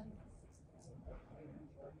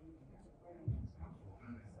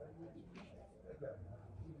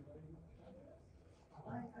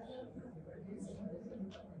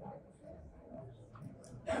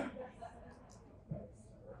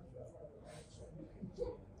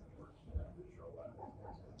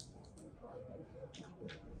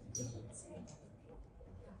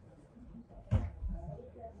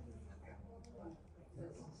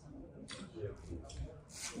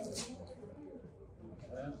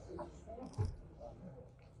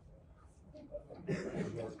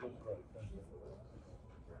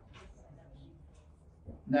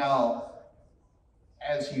 Now,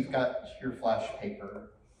 as you've got your flash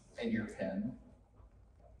paper and your pen,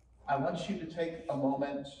 I want you to take a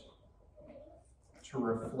moment to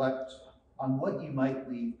reflect on what you might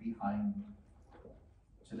leave behind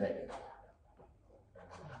today.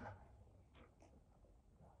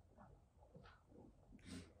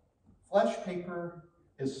 Flash paper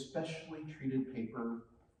is specially treated paper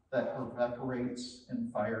that evaporates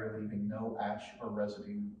in fire, leaving no ash or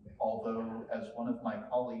residue. Although, as one of my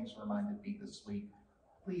colleagues reminded me this week,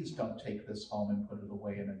 please don't take this home and put it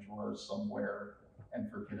away in a drawer somewhere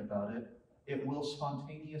and forget about it. It will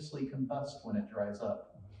spontaneously combust when it dries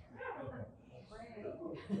up.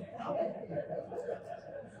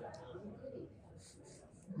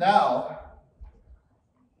 Now,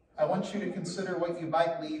 I want you to consider what you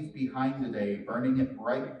might leave behind today, burning it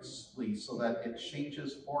brightly so that it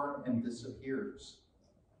changes form and disappears.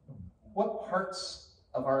 What parts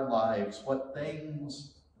of our lives, what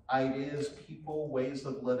things, ideas, people, ways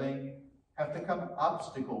of living have become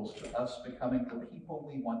obstacles to us becoming the people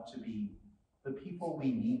we want to be, the people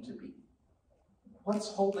we need to be? What's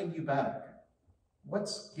holding you back?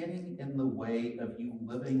 What's getting in the way of you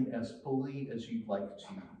living as fully as you'd like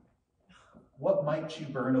to? What might you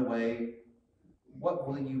burn away? What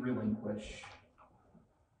will you relinquish?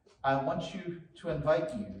 I want you to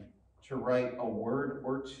invite you to write a word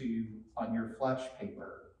or two on your flash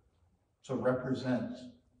paper to represent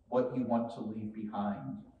what you want to leave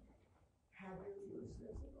behind.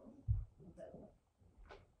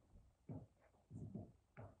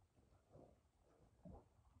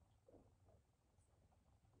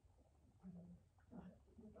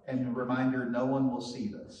 And a reminder, no one will see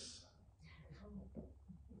this.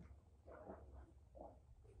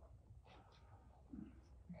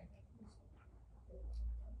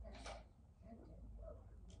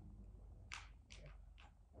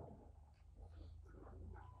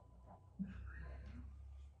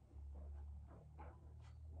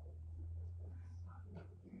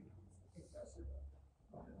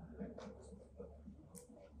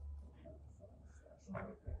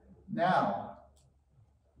 Now,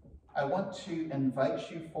 I want to invite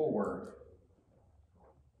you forward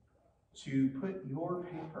to put your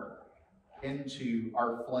paper into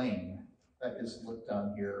our flame that is lit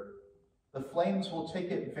down here. The flames will take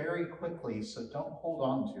it very quickly, so don't hold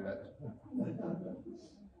on to it.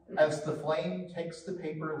 As the flame takes the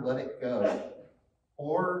paper, let it go.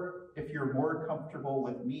 Or if you're more comfortable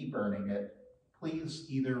with me burning it, please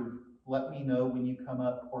either let me know when you come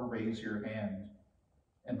up or raise your hand,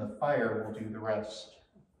 and the fire will do the rest.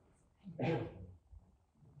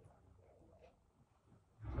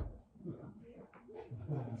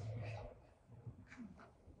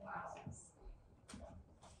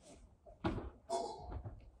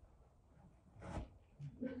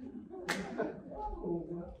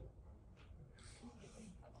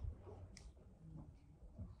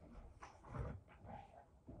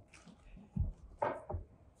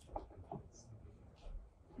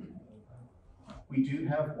 We do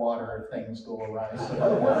have water if things go awry.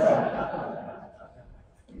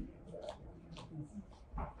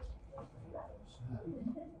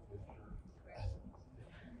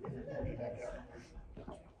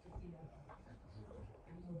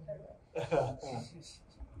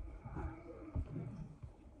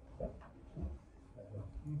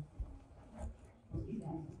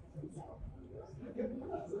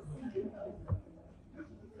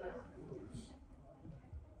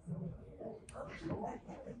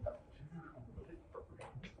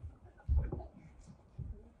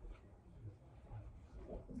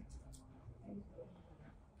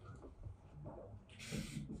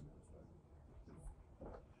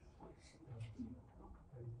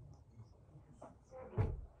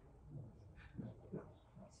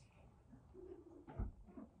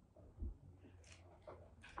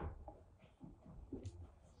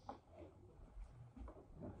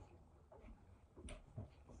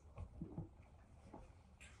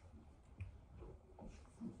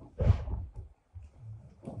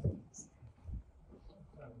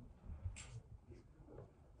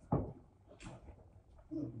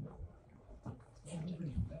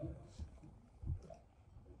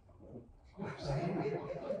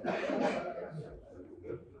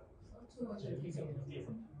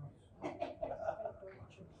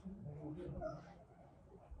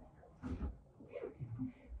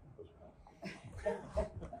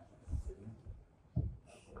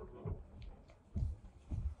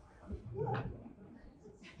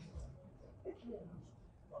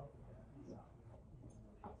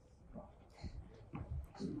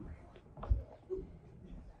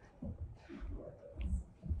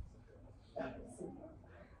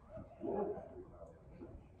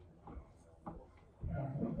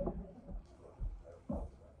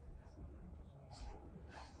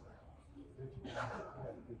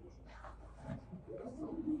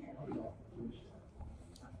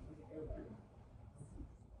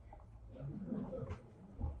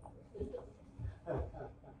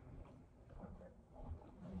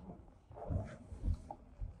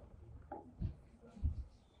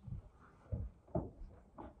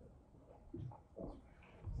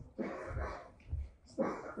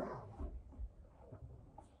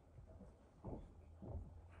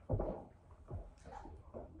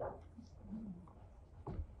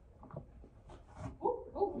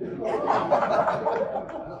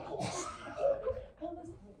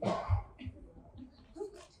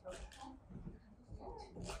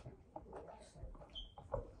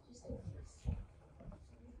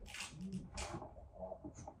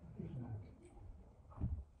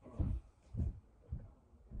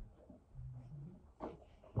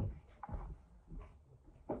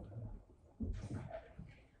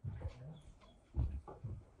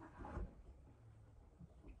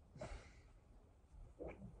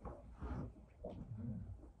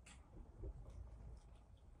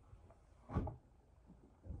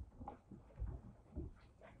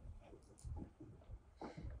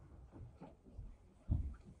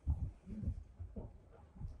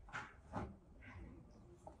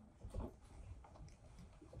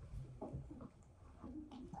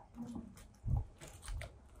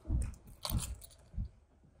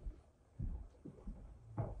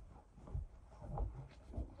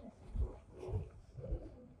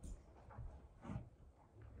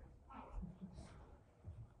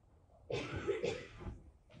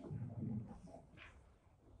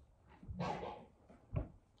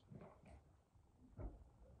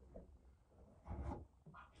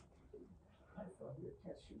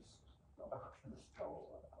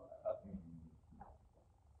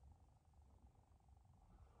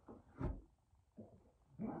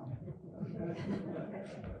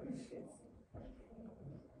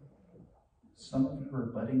 Some of you are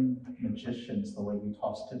budding magicians the way you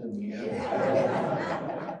tossed it in the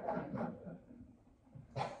air.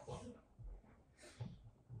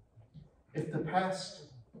 If the past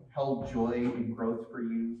held joy and growth for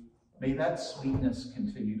you, may that sweetness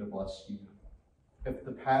continue to bless you. If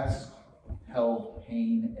the past held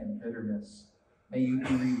pain and bitterness, may you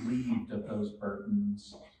be relieved of those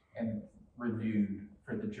burdens and renewed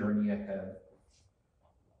for the journey ahead.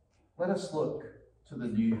 Let us look to the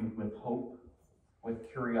new with hope,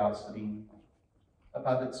 with curiosity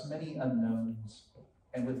about its many unknowns,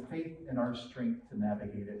 and with faith in our strength to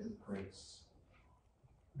navigate it with grace.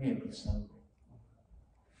 May it be so.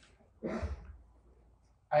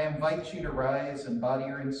 I invite you to rise in body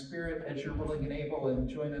or in spirit as you're willing and able, and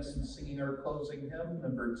join us in singing our closing hymn,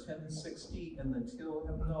 number 1060 in the Teal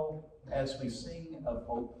hymnal, as we sing of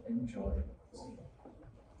hope and joy.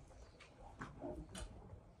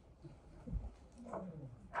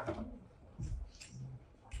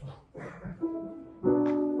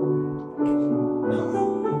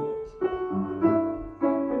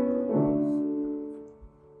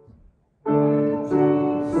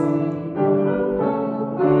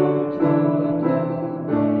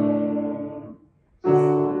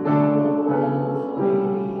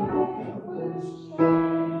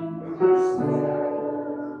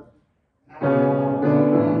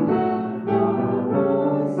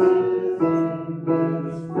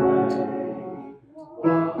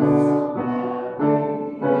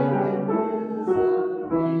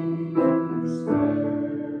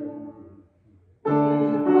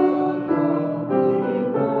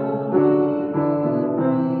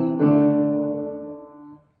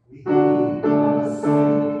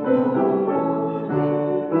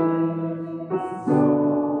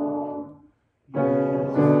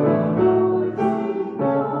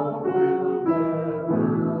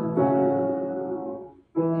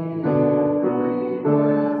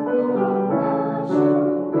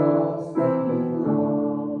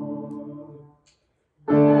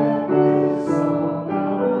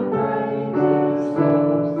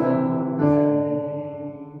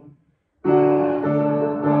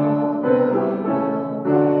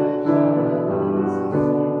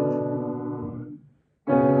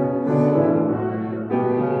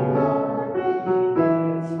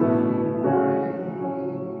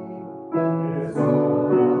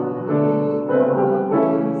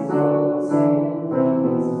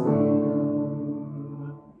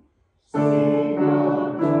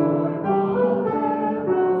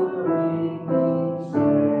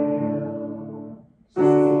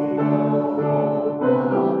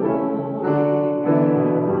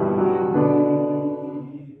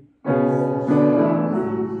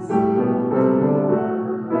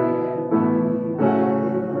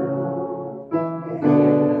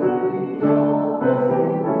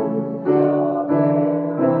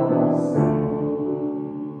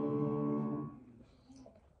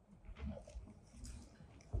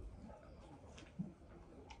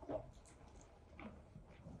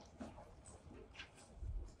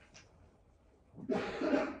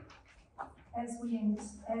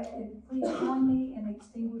 Please join me in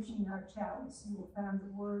extinguishing our chalice. You will find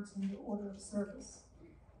the words in the order of service.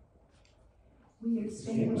 We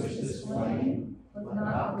extinguish this flame, but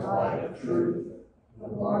not the light of truth, the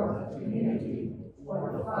warmth of community,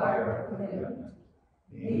 or the fire of commitment.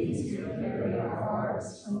 These do carry our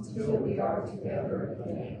hearts until we are together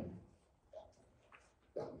again.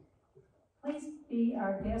 Please be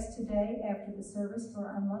our guest today after the service for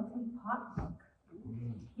our monthly potluck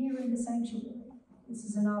here in the sanctuary. This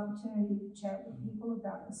is an opportunity to chat with people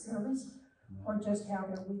about the service or just how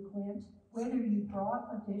their week went. Whether you brought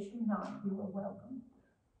a dish or not, you are welcome.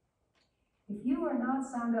 If you are not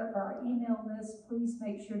signed up for our email list, please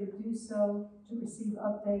make sure to do so to receive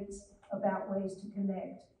updates about ways to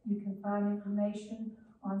connect. You can find information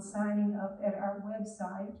on signing up at our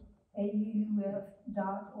website,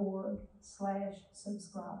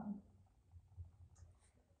 auf.org/subscribe.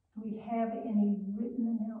 Do we have any written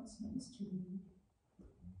announcements to read?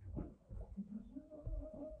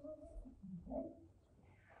 Okay.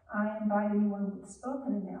 I invite anyone with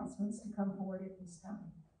spoken announcements to come forward at this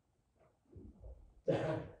time.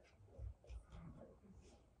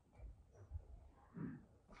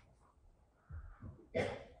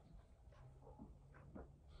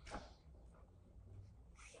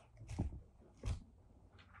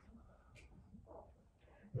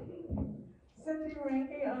 Cindy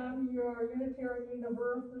Ranky, I'm your Unitarian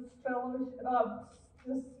Universalist Fellowship,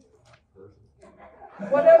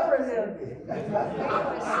 whatever it is.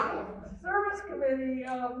 Service Committee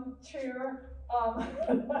Chair,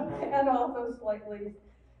 and also slightly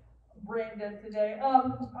brain dead today.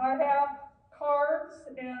 I have cards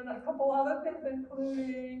and a couple other things,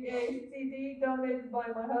 including a CD donated by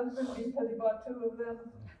my husband because he bought 2 of them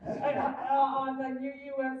on the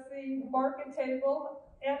UUSC market table.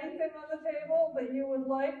 Anything on the table that you would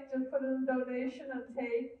like, just put in a donation and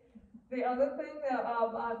take. The other thing that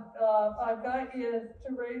I've got is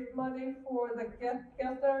to raise money for the guest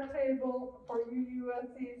our table for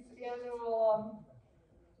UUSC's annual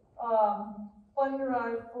fund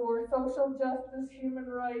drive for social justice, human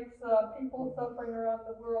rights, people suffering around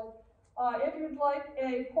the world. If you'd like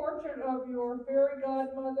a portrait of your fairy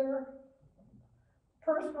godmother,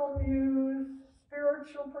 personal muse,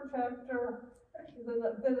 spiritual protector,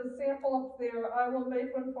 there's a sample up there. I will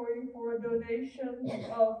make one for you for a donation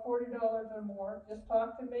of $40 or more. Just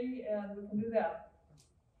talk to me and we can do that.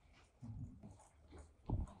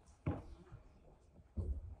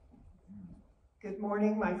 Good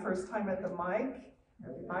morning, my first time at the mic.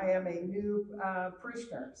 I am a new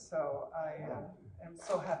parishioner, so I am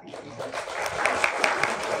so happy to be here.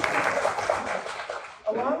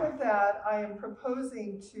 Along with that, I am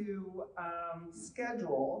proposing to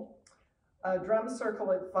schedule a drum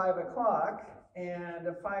circle at 5 o'clock and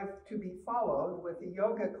a 5 to be followed with a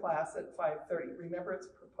yoga class at 5:30. Remember, it's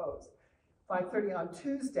proposed. 5:30 on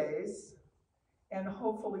Tuesdays, and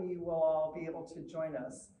hopefully you will all be able to join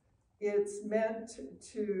us. It's meant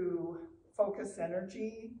to focus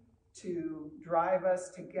energy, to drive us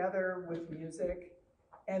together with music,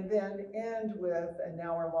 and then end with an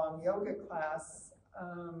hour-long yoga class,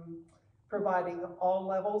 providing all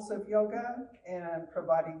levels of yoga and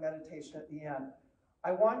providing meditation at the end.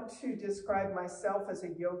 I want to describe myself as a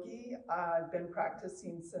yogi. I've been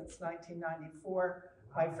practicing since 1994.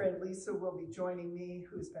 My friend Lisa will be joining me,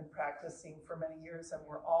 who's been practicing for many years, and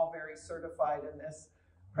we're all very certified in this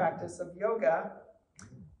practice of yoga.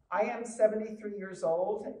 I am 73 years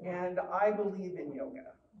old and I believe in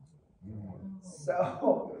yoga.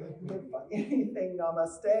 So if anything,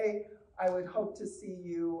 namaste. I would hope to see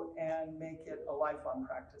you and make it a lifelong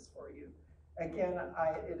practice for you. Again,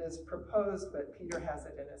 it is proposed, but Peter has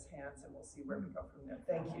it in his hands and we'll see where we go from there.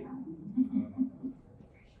 Thank you.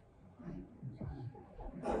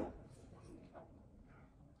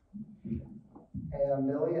 Hey, I'm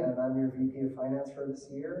Billy, and I'm your VP of Finance for this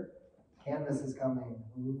year. Canvas is coming.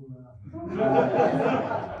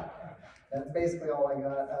 That's basically all I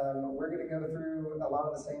got. We're going to go through a lot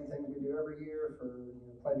of the same things we do every year for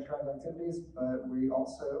pledge drive activities, but we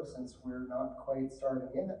also, since we're not quite starting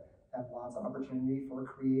yet, have lots of opportunity for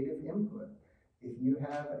creative input. If you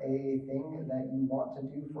have a thing that you want to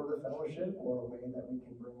do for the fellowship or a way that we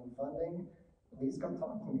can bring in funding, please come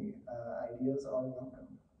talk to me. Ideas are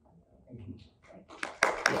welcome. Thank you.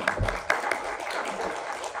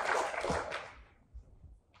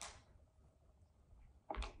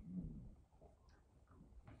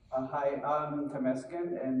 Hi, I'm Temeskin,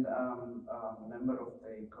 and I'm a member of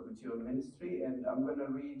the Committee on Ministry, and I'm going to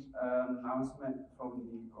read an announcement from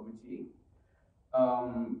the committee.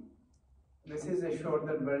 This is a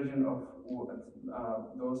shorter version of what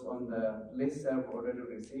those on the list have already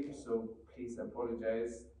received, so please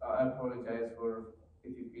apologize. I apologize for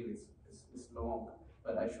if you feel it's long,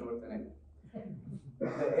 but I shorten it. The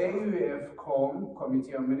AUF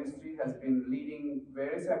Committee on Ministry has been leading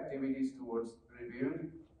various activities towards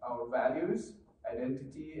reviewing our values,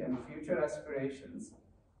 identity, and future aspirations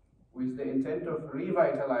with the intent of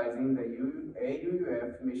revitalizing the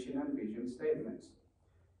AUF mission and vision statements.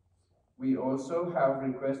 We also have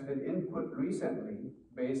requested input recently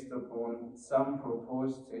based upon some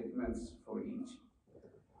proposed statements for each.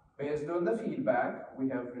 Based on the feedback we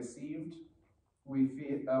have received, we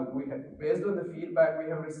feel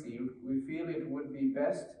it would be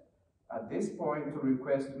best at this point to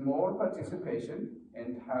request more participation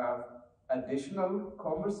and have additional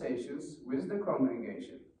conversations with the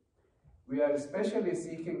congregation. We are especially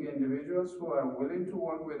seeking individuals who are willing to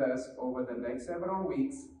work with us over the next several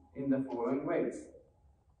weeks in the following ways.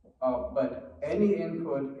 But any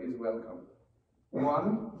input is welcome.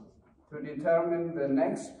 1, to determine the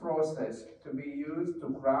next process to be used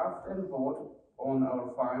to craft and vote on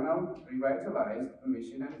our final revitalized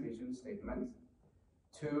mission and vision statements.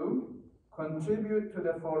 2, contribute to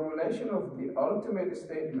the formulation of the ultimate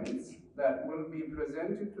statements that will be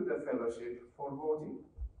presented to the fellowship for voting.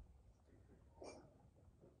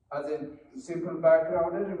 As a simple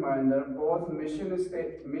background and reminder, both mission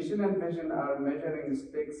and vision are measuring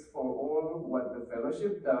sticks for all what the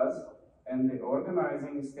fellowship does and the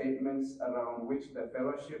organizing statements around which the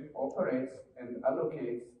fellowship operates and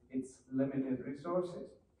allocates its limited resources.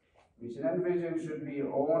 Mission and vision should be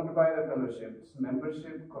owned by the fellowship's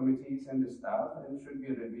membership, committees, and the staff, and should be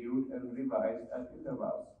reviewed and revised at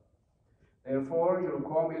intervals. Therefore, your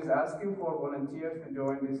com is asking for volunteers to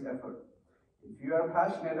join this effort. If you are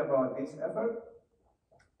passionate about this effort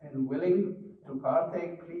and willing to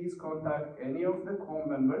partake, please contact any of the com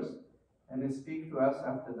members and speak to us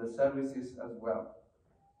after the services as well.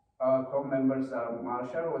 Our com members are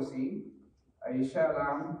Marsha Rossi, Aisha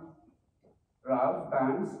Lam, Ralph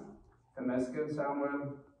Banks, Temeskin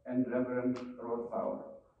Samuel, and Reverend Rothbauer.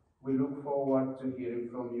 We look forward to hearing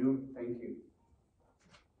from you. Thank you.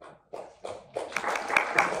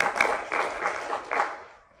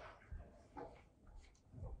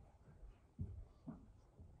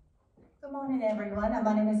 Good morning, everyone.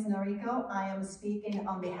 My name is Noriko. I am speaking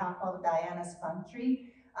on behalf of Diana's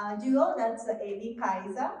Pantry duo. That's Amy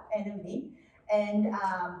Kaiser and me. And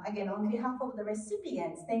again, on behalf of the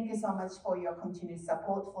recipients, thank you so much for your continued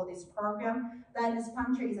support for this program. Diana's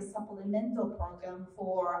Pantry is a supplemental program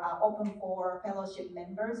for open for fellowship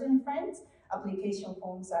members and friends. Application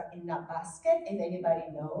forms are in that basket if anybody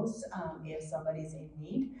knows if somebody's in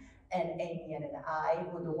need. And Amy and I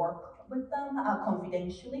would work with them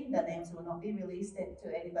confidentially. The names will not be released to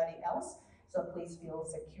anybody else, so please feel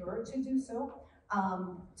secure to do so.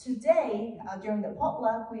 Today, during the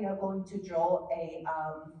potluck, we are going to draw a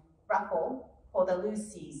raffle for the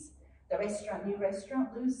Lucy's, the new restaurant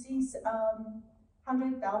Lucy's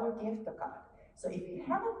 $100 gift card. So if you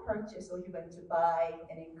haven't purchased or you want to buy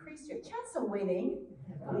and increase your chance of winning,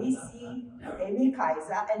 please see Amy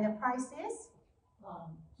Kaiser. And the price is?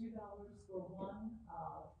 $2 for one,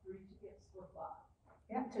 3 tickets for 5.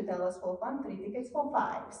 Yeah, $2 for one, 3 tickets for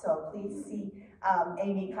 5. So please see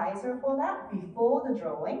Amy Kaiser for that before the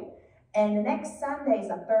drawing. And the next Sunday is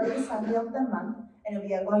the third Sunday of the month, and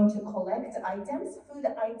we are going to collect items, food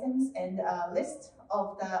items, and a list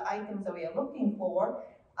of the items that we are looking for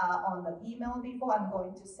on the email before. I'm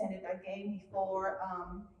going to send it again before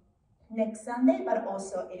next Sunday, but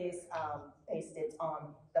also it is pasted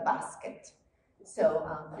on the basket. So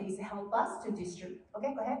please help us to distribute.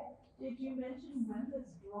 Okay, go ahead. Did you mention when this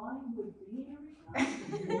drawing would be?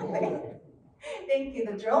 Thank you.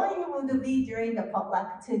 The drawing will be during the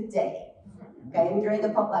potluck today. Okay, during the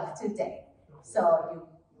potluck today. So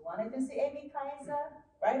you wanted to see Amy Kaiser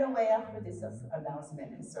right away after this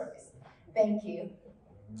announcement and service. Thank you.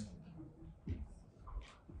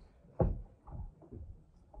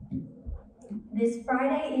 This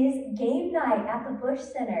Friday is game night at the Bush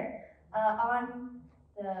Center. On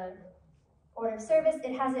the order of service,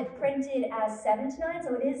 it has it printed as 7 to 9,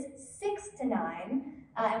 so it is 6 to 9.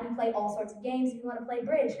 And we play all sorts of games. If you want to play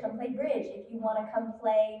bridge, come play bridge. If you want to come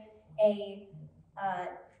play a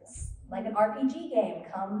like an RPG game,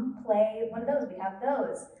 come play one of those. We have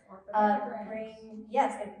those.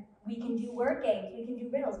 We can do word games. We can do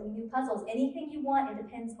riddles. We can do puzzles. Anything you want. It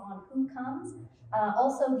depends on who comes.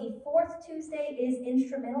 Also, the 4th Tuesday is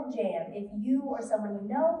instrumental jam. If you or someone you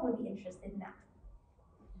know would be interested in that.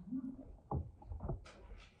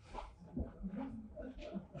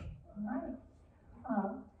 All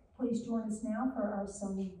right. Please join us now for our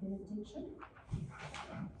Sunday benediction.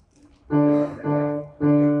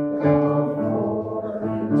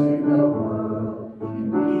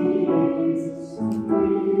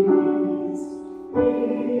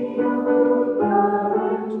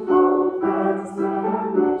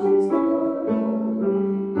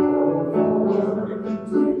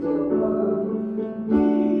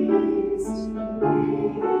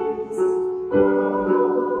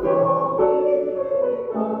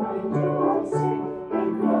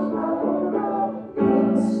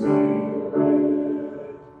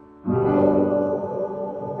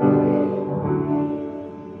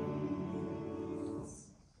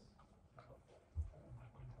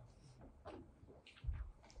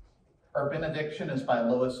 Our benediction is by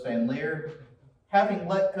Lois Van Leer. Having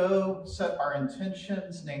let go, set our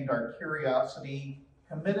intentions, named our curiosity,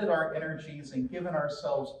 committed our energies, and given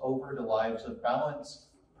ourselves over to lives of balance,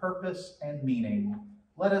 purpose, and meaning,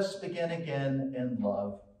 let us begin again in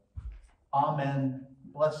love. Amen.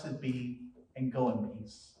 Blessed be, and go in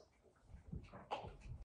peace.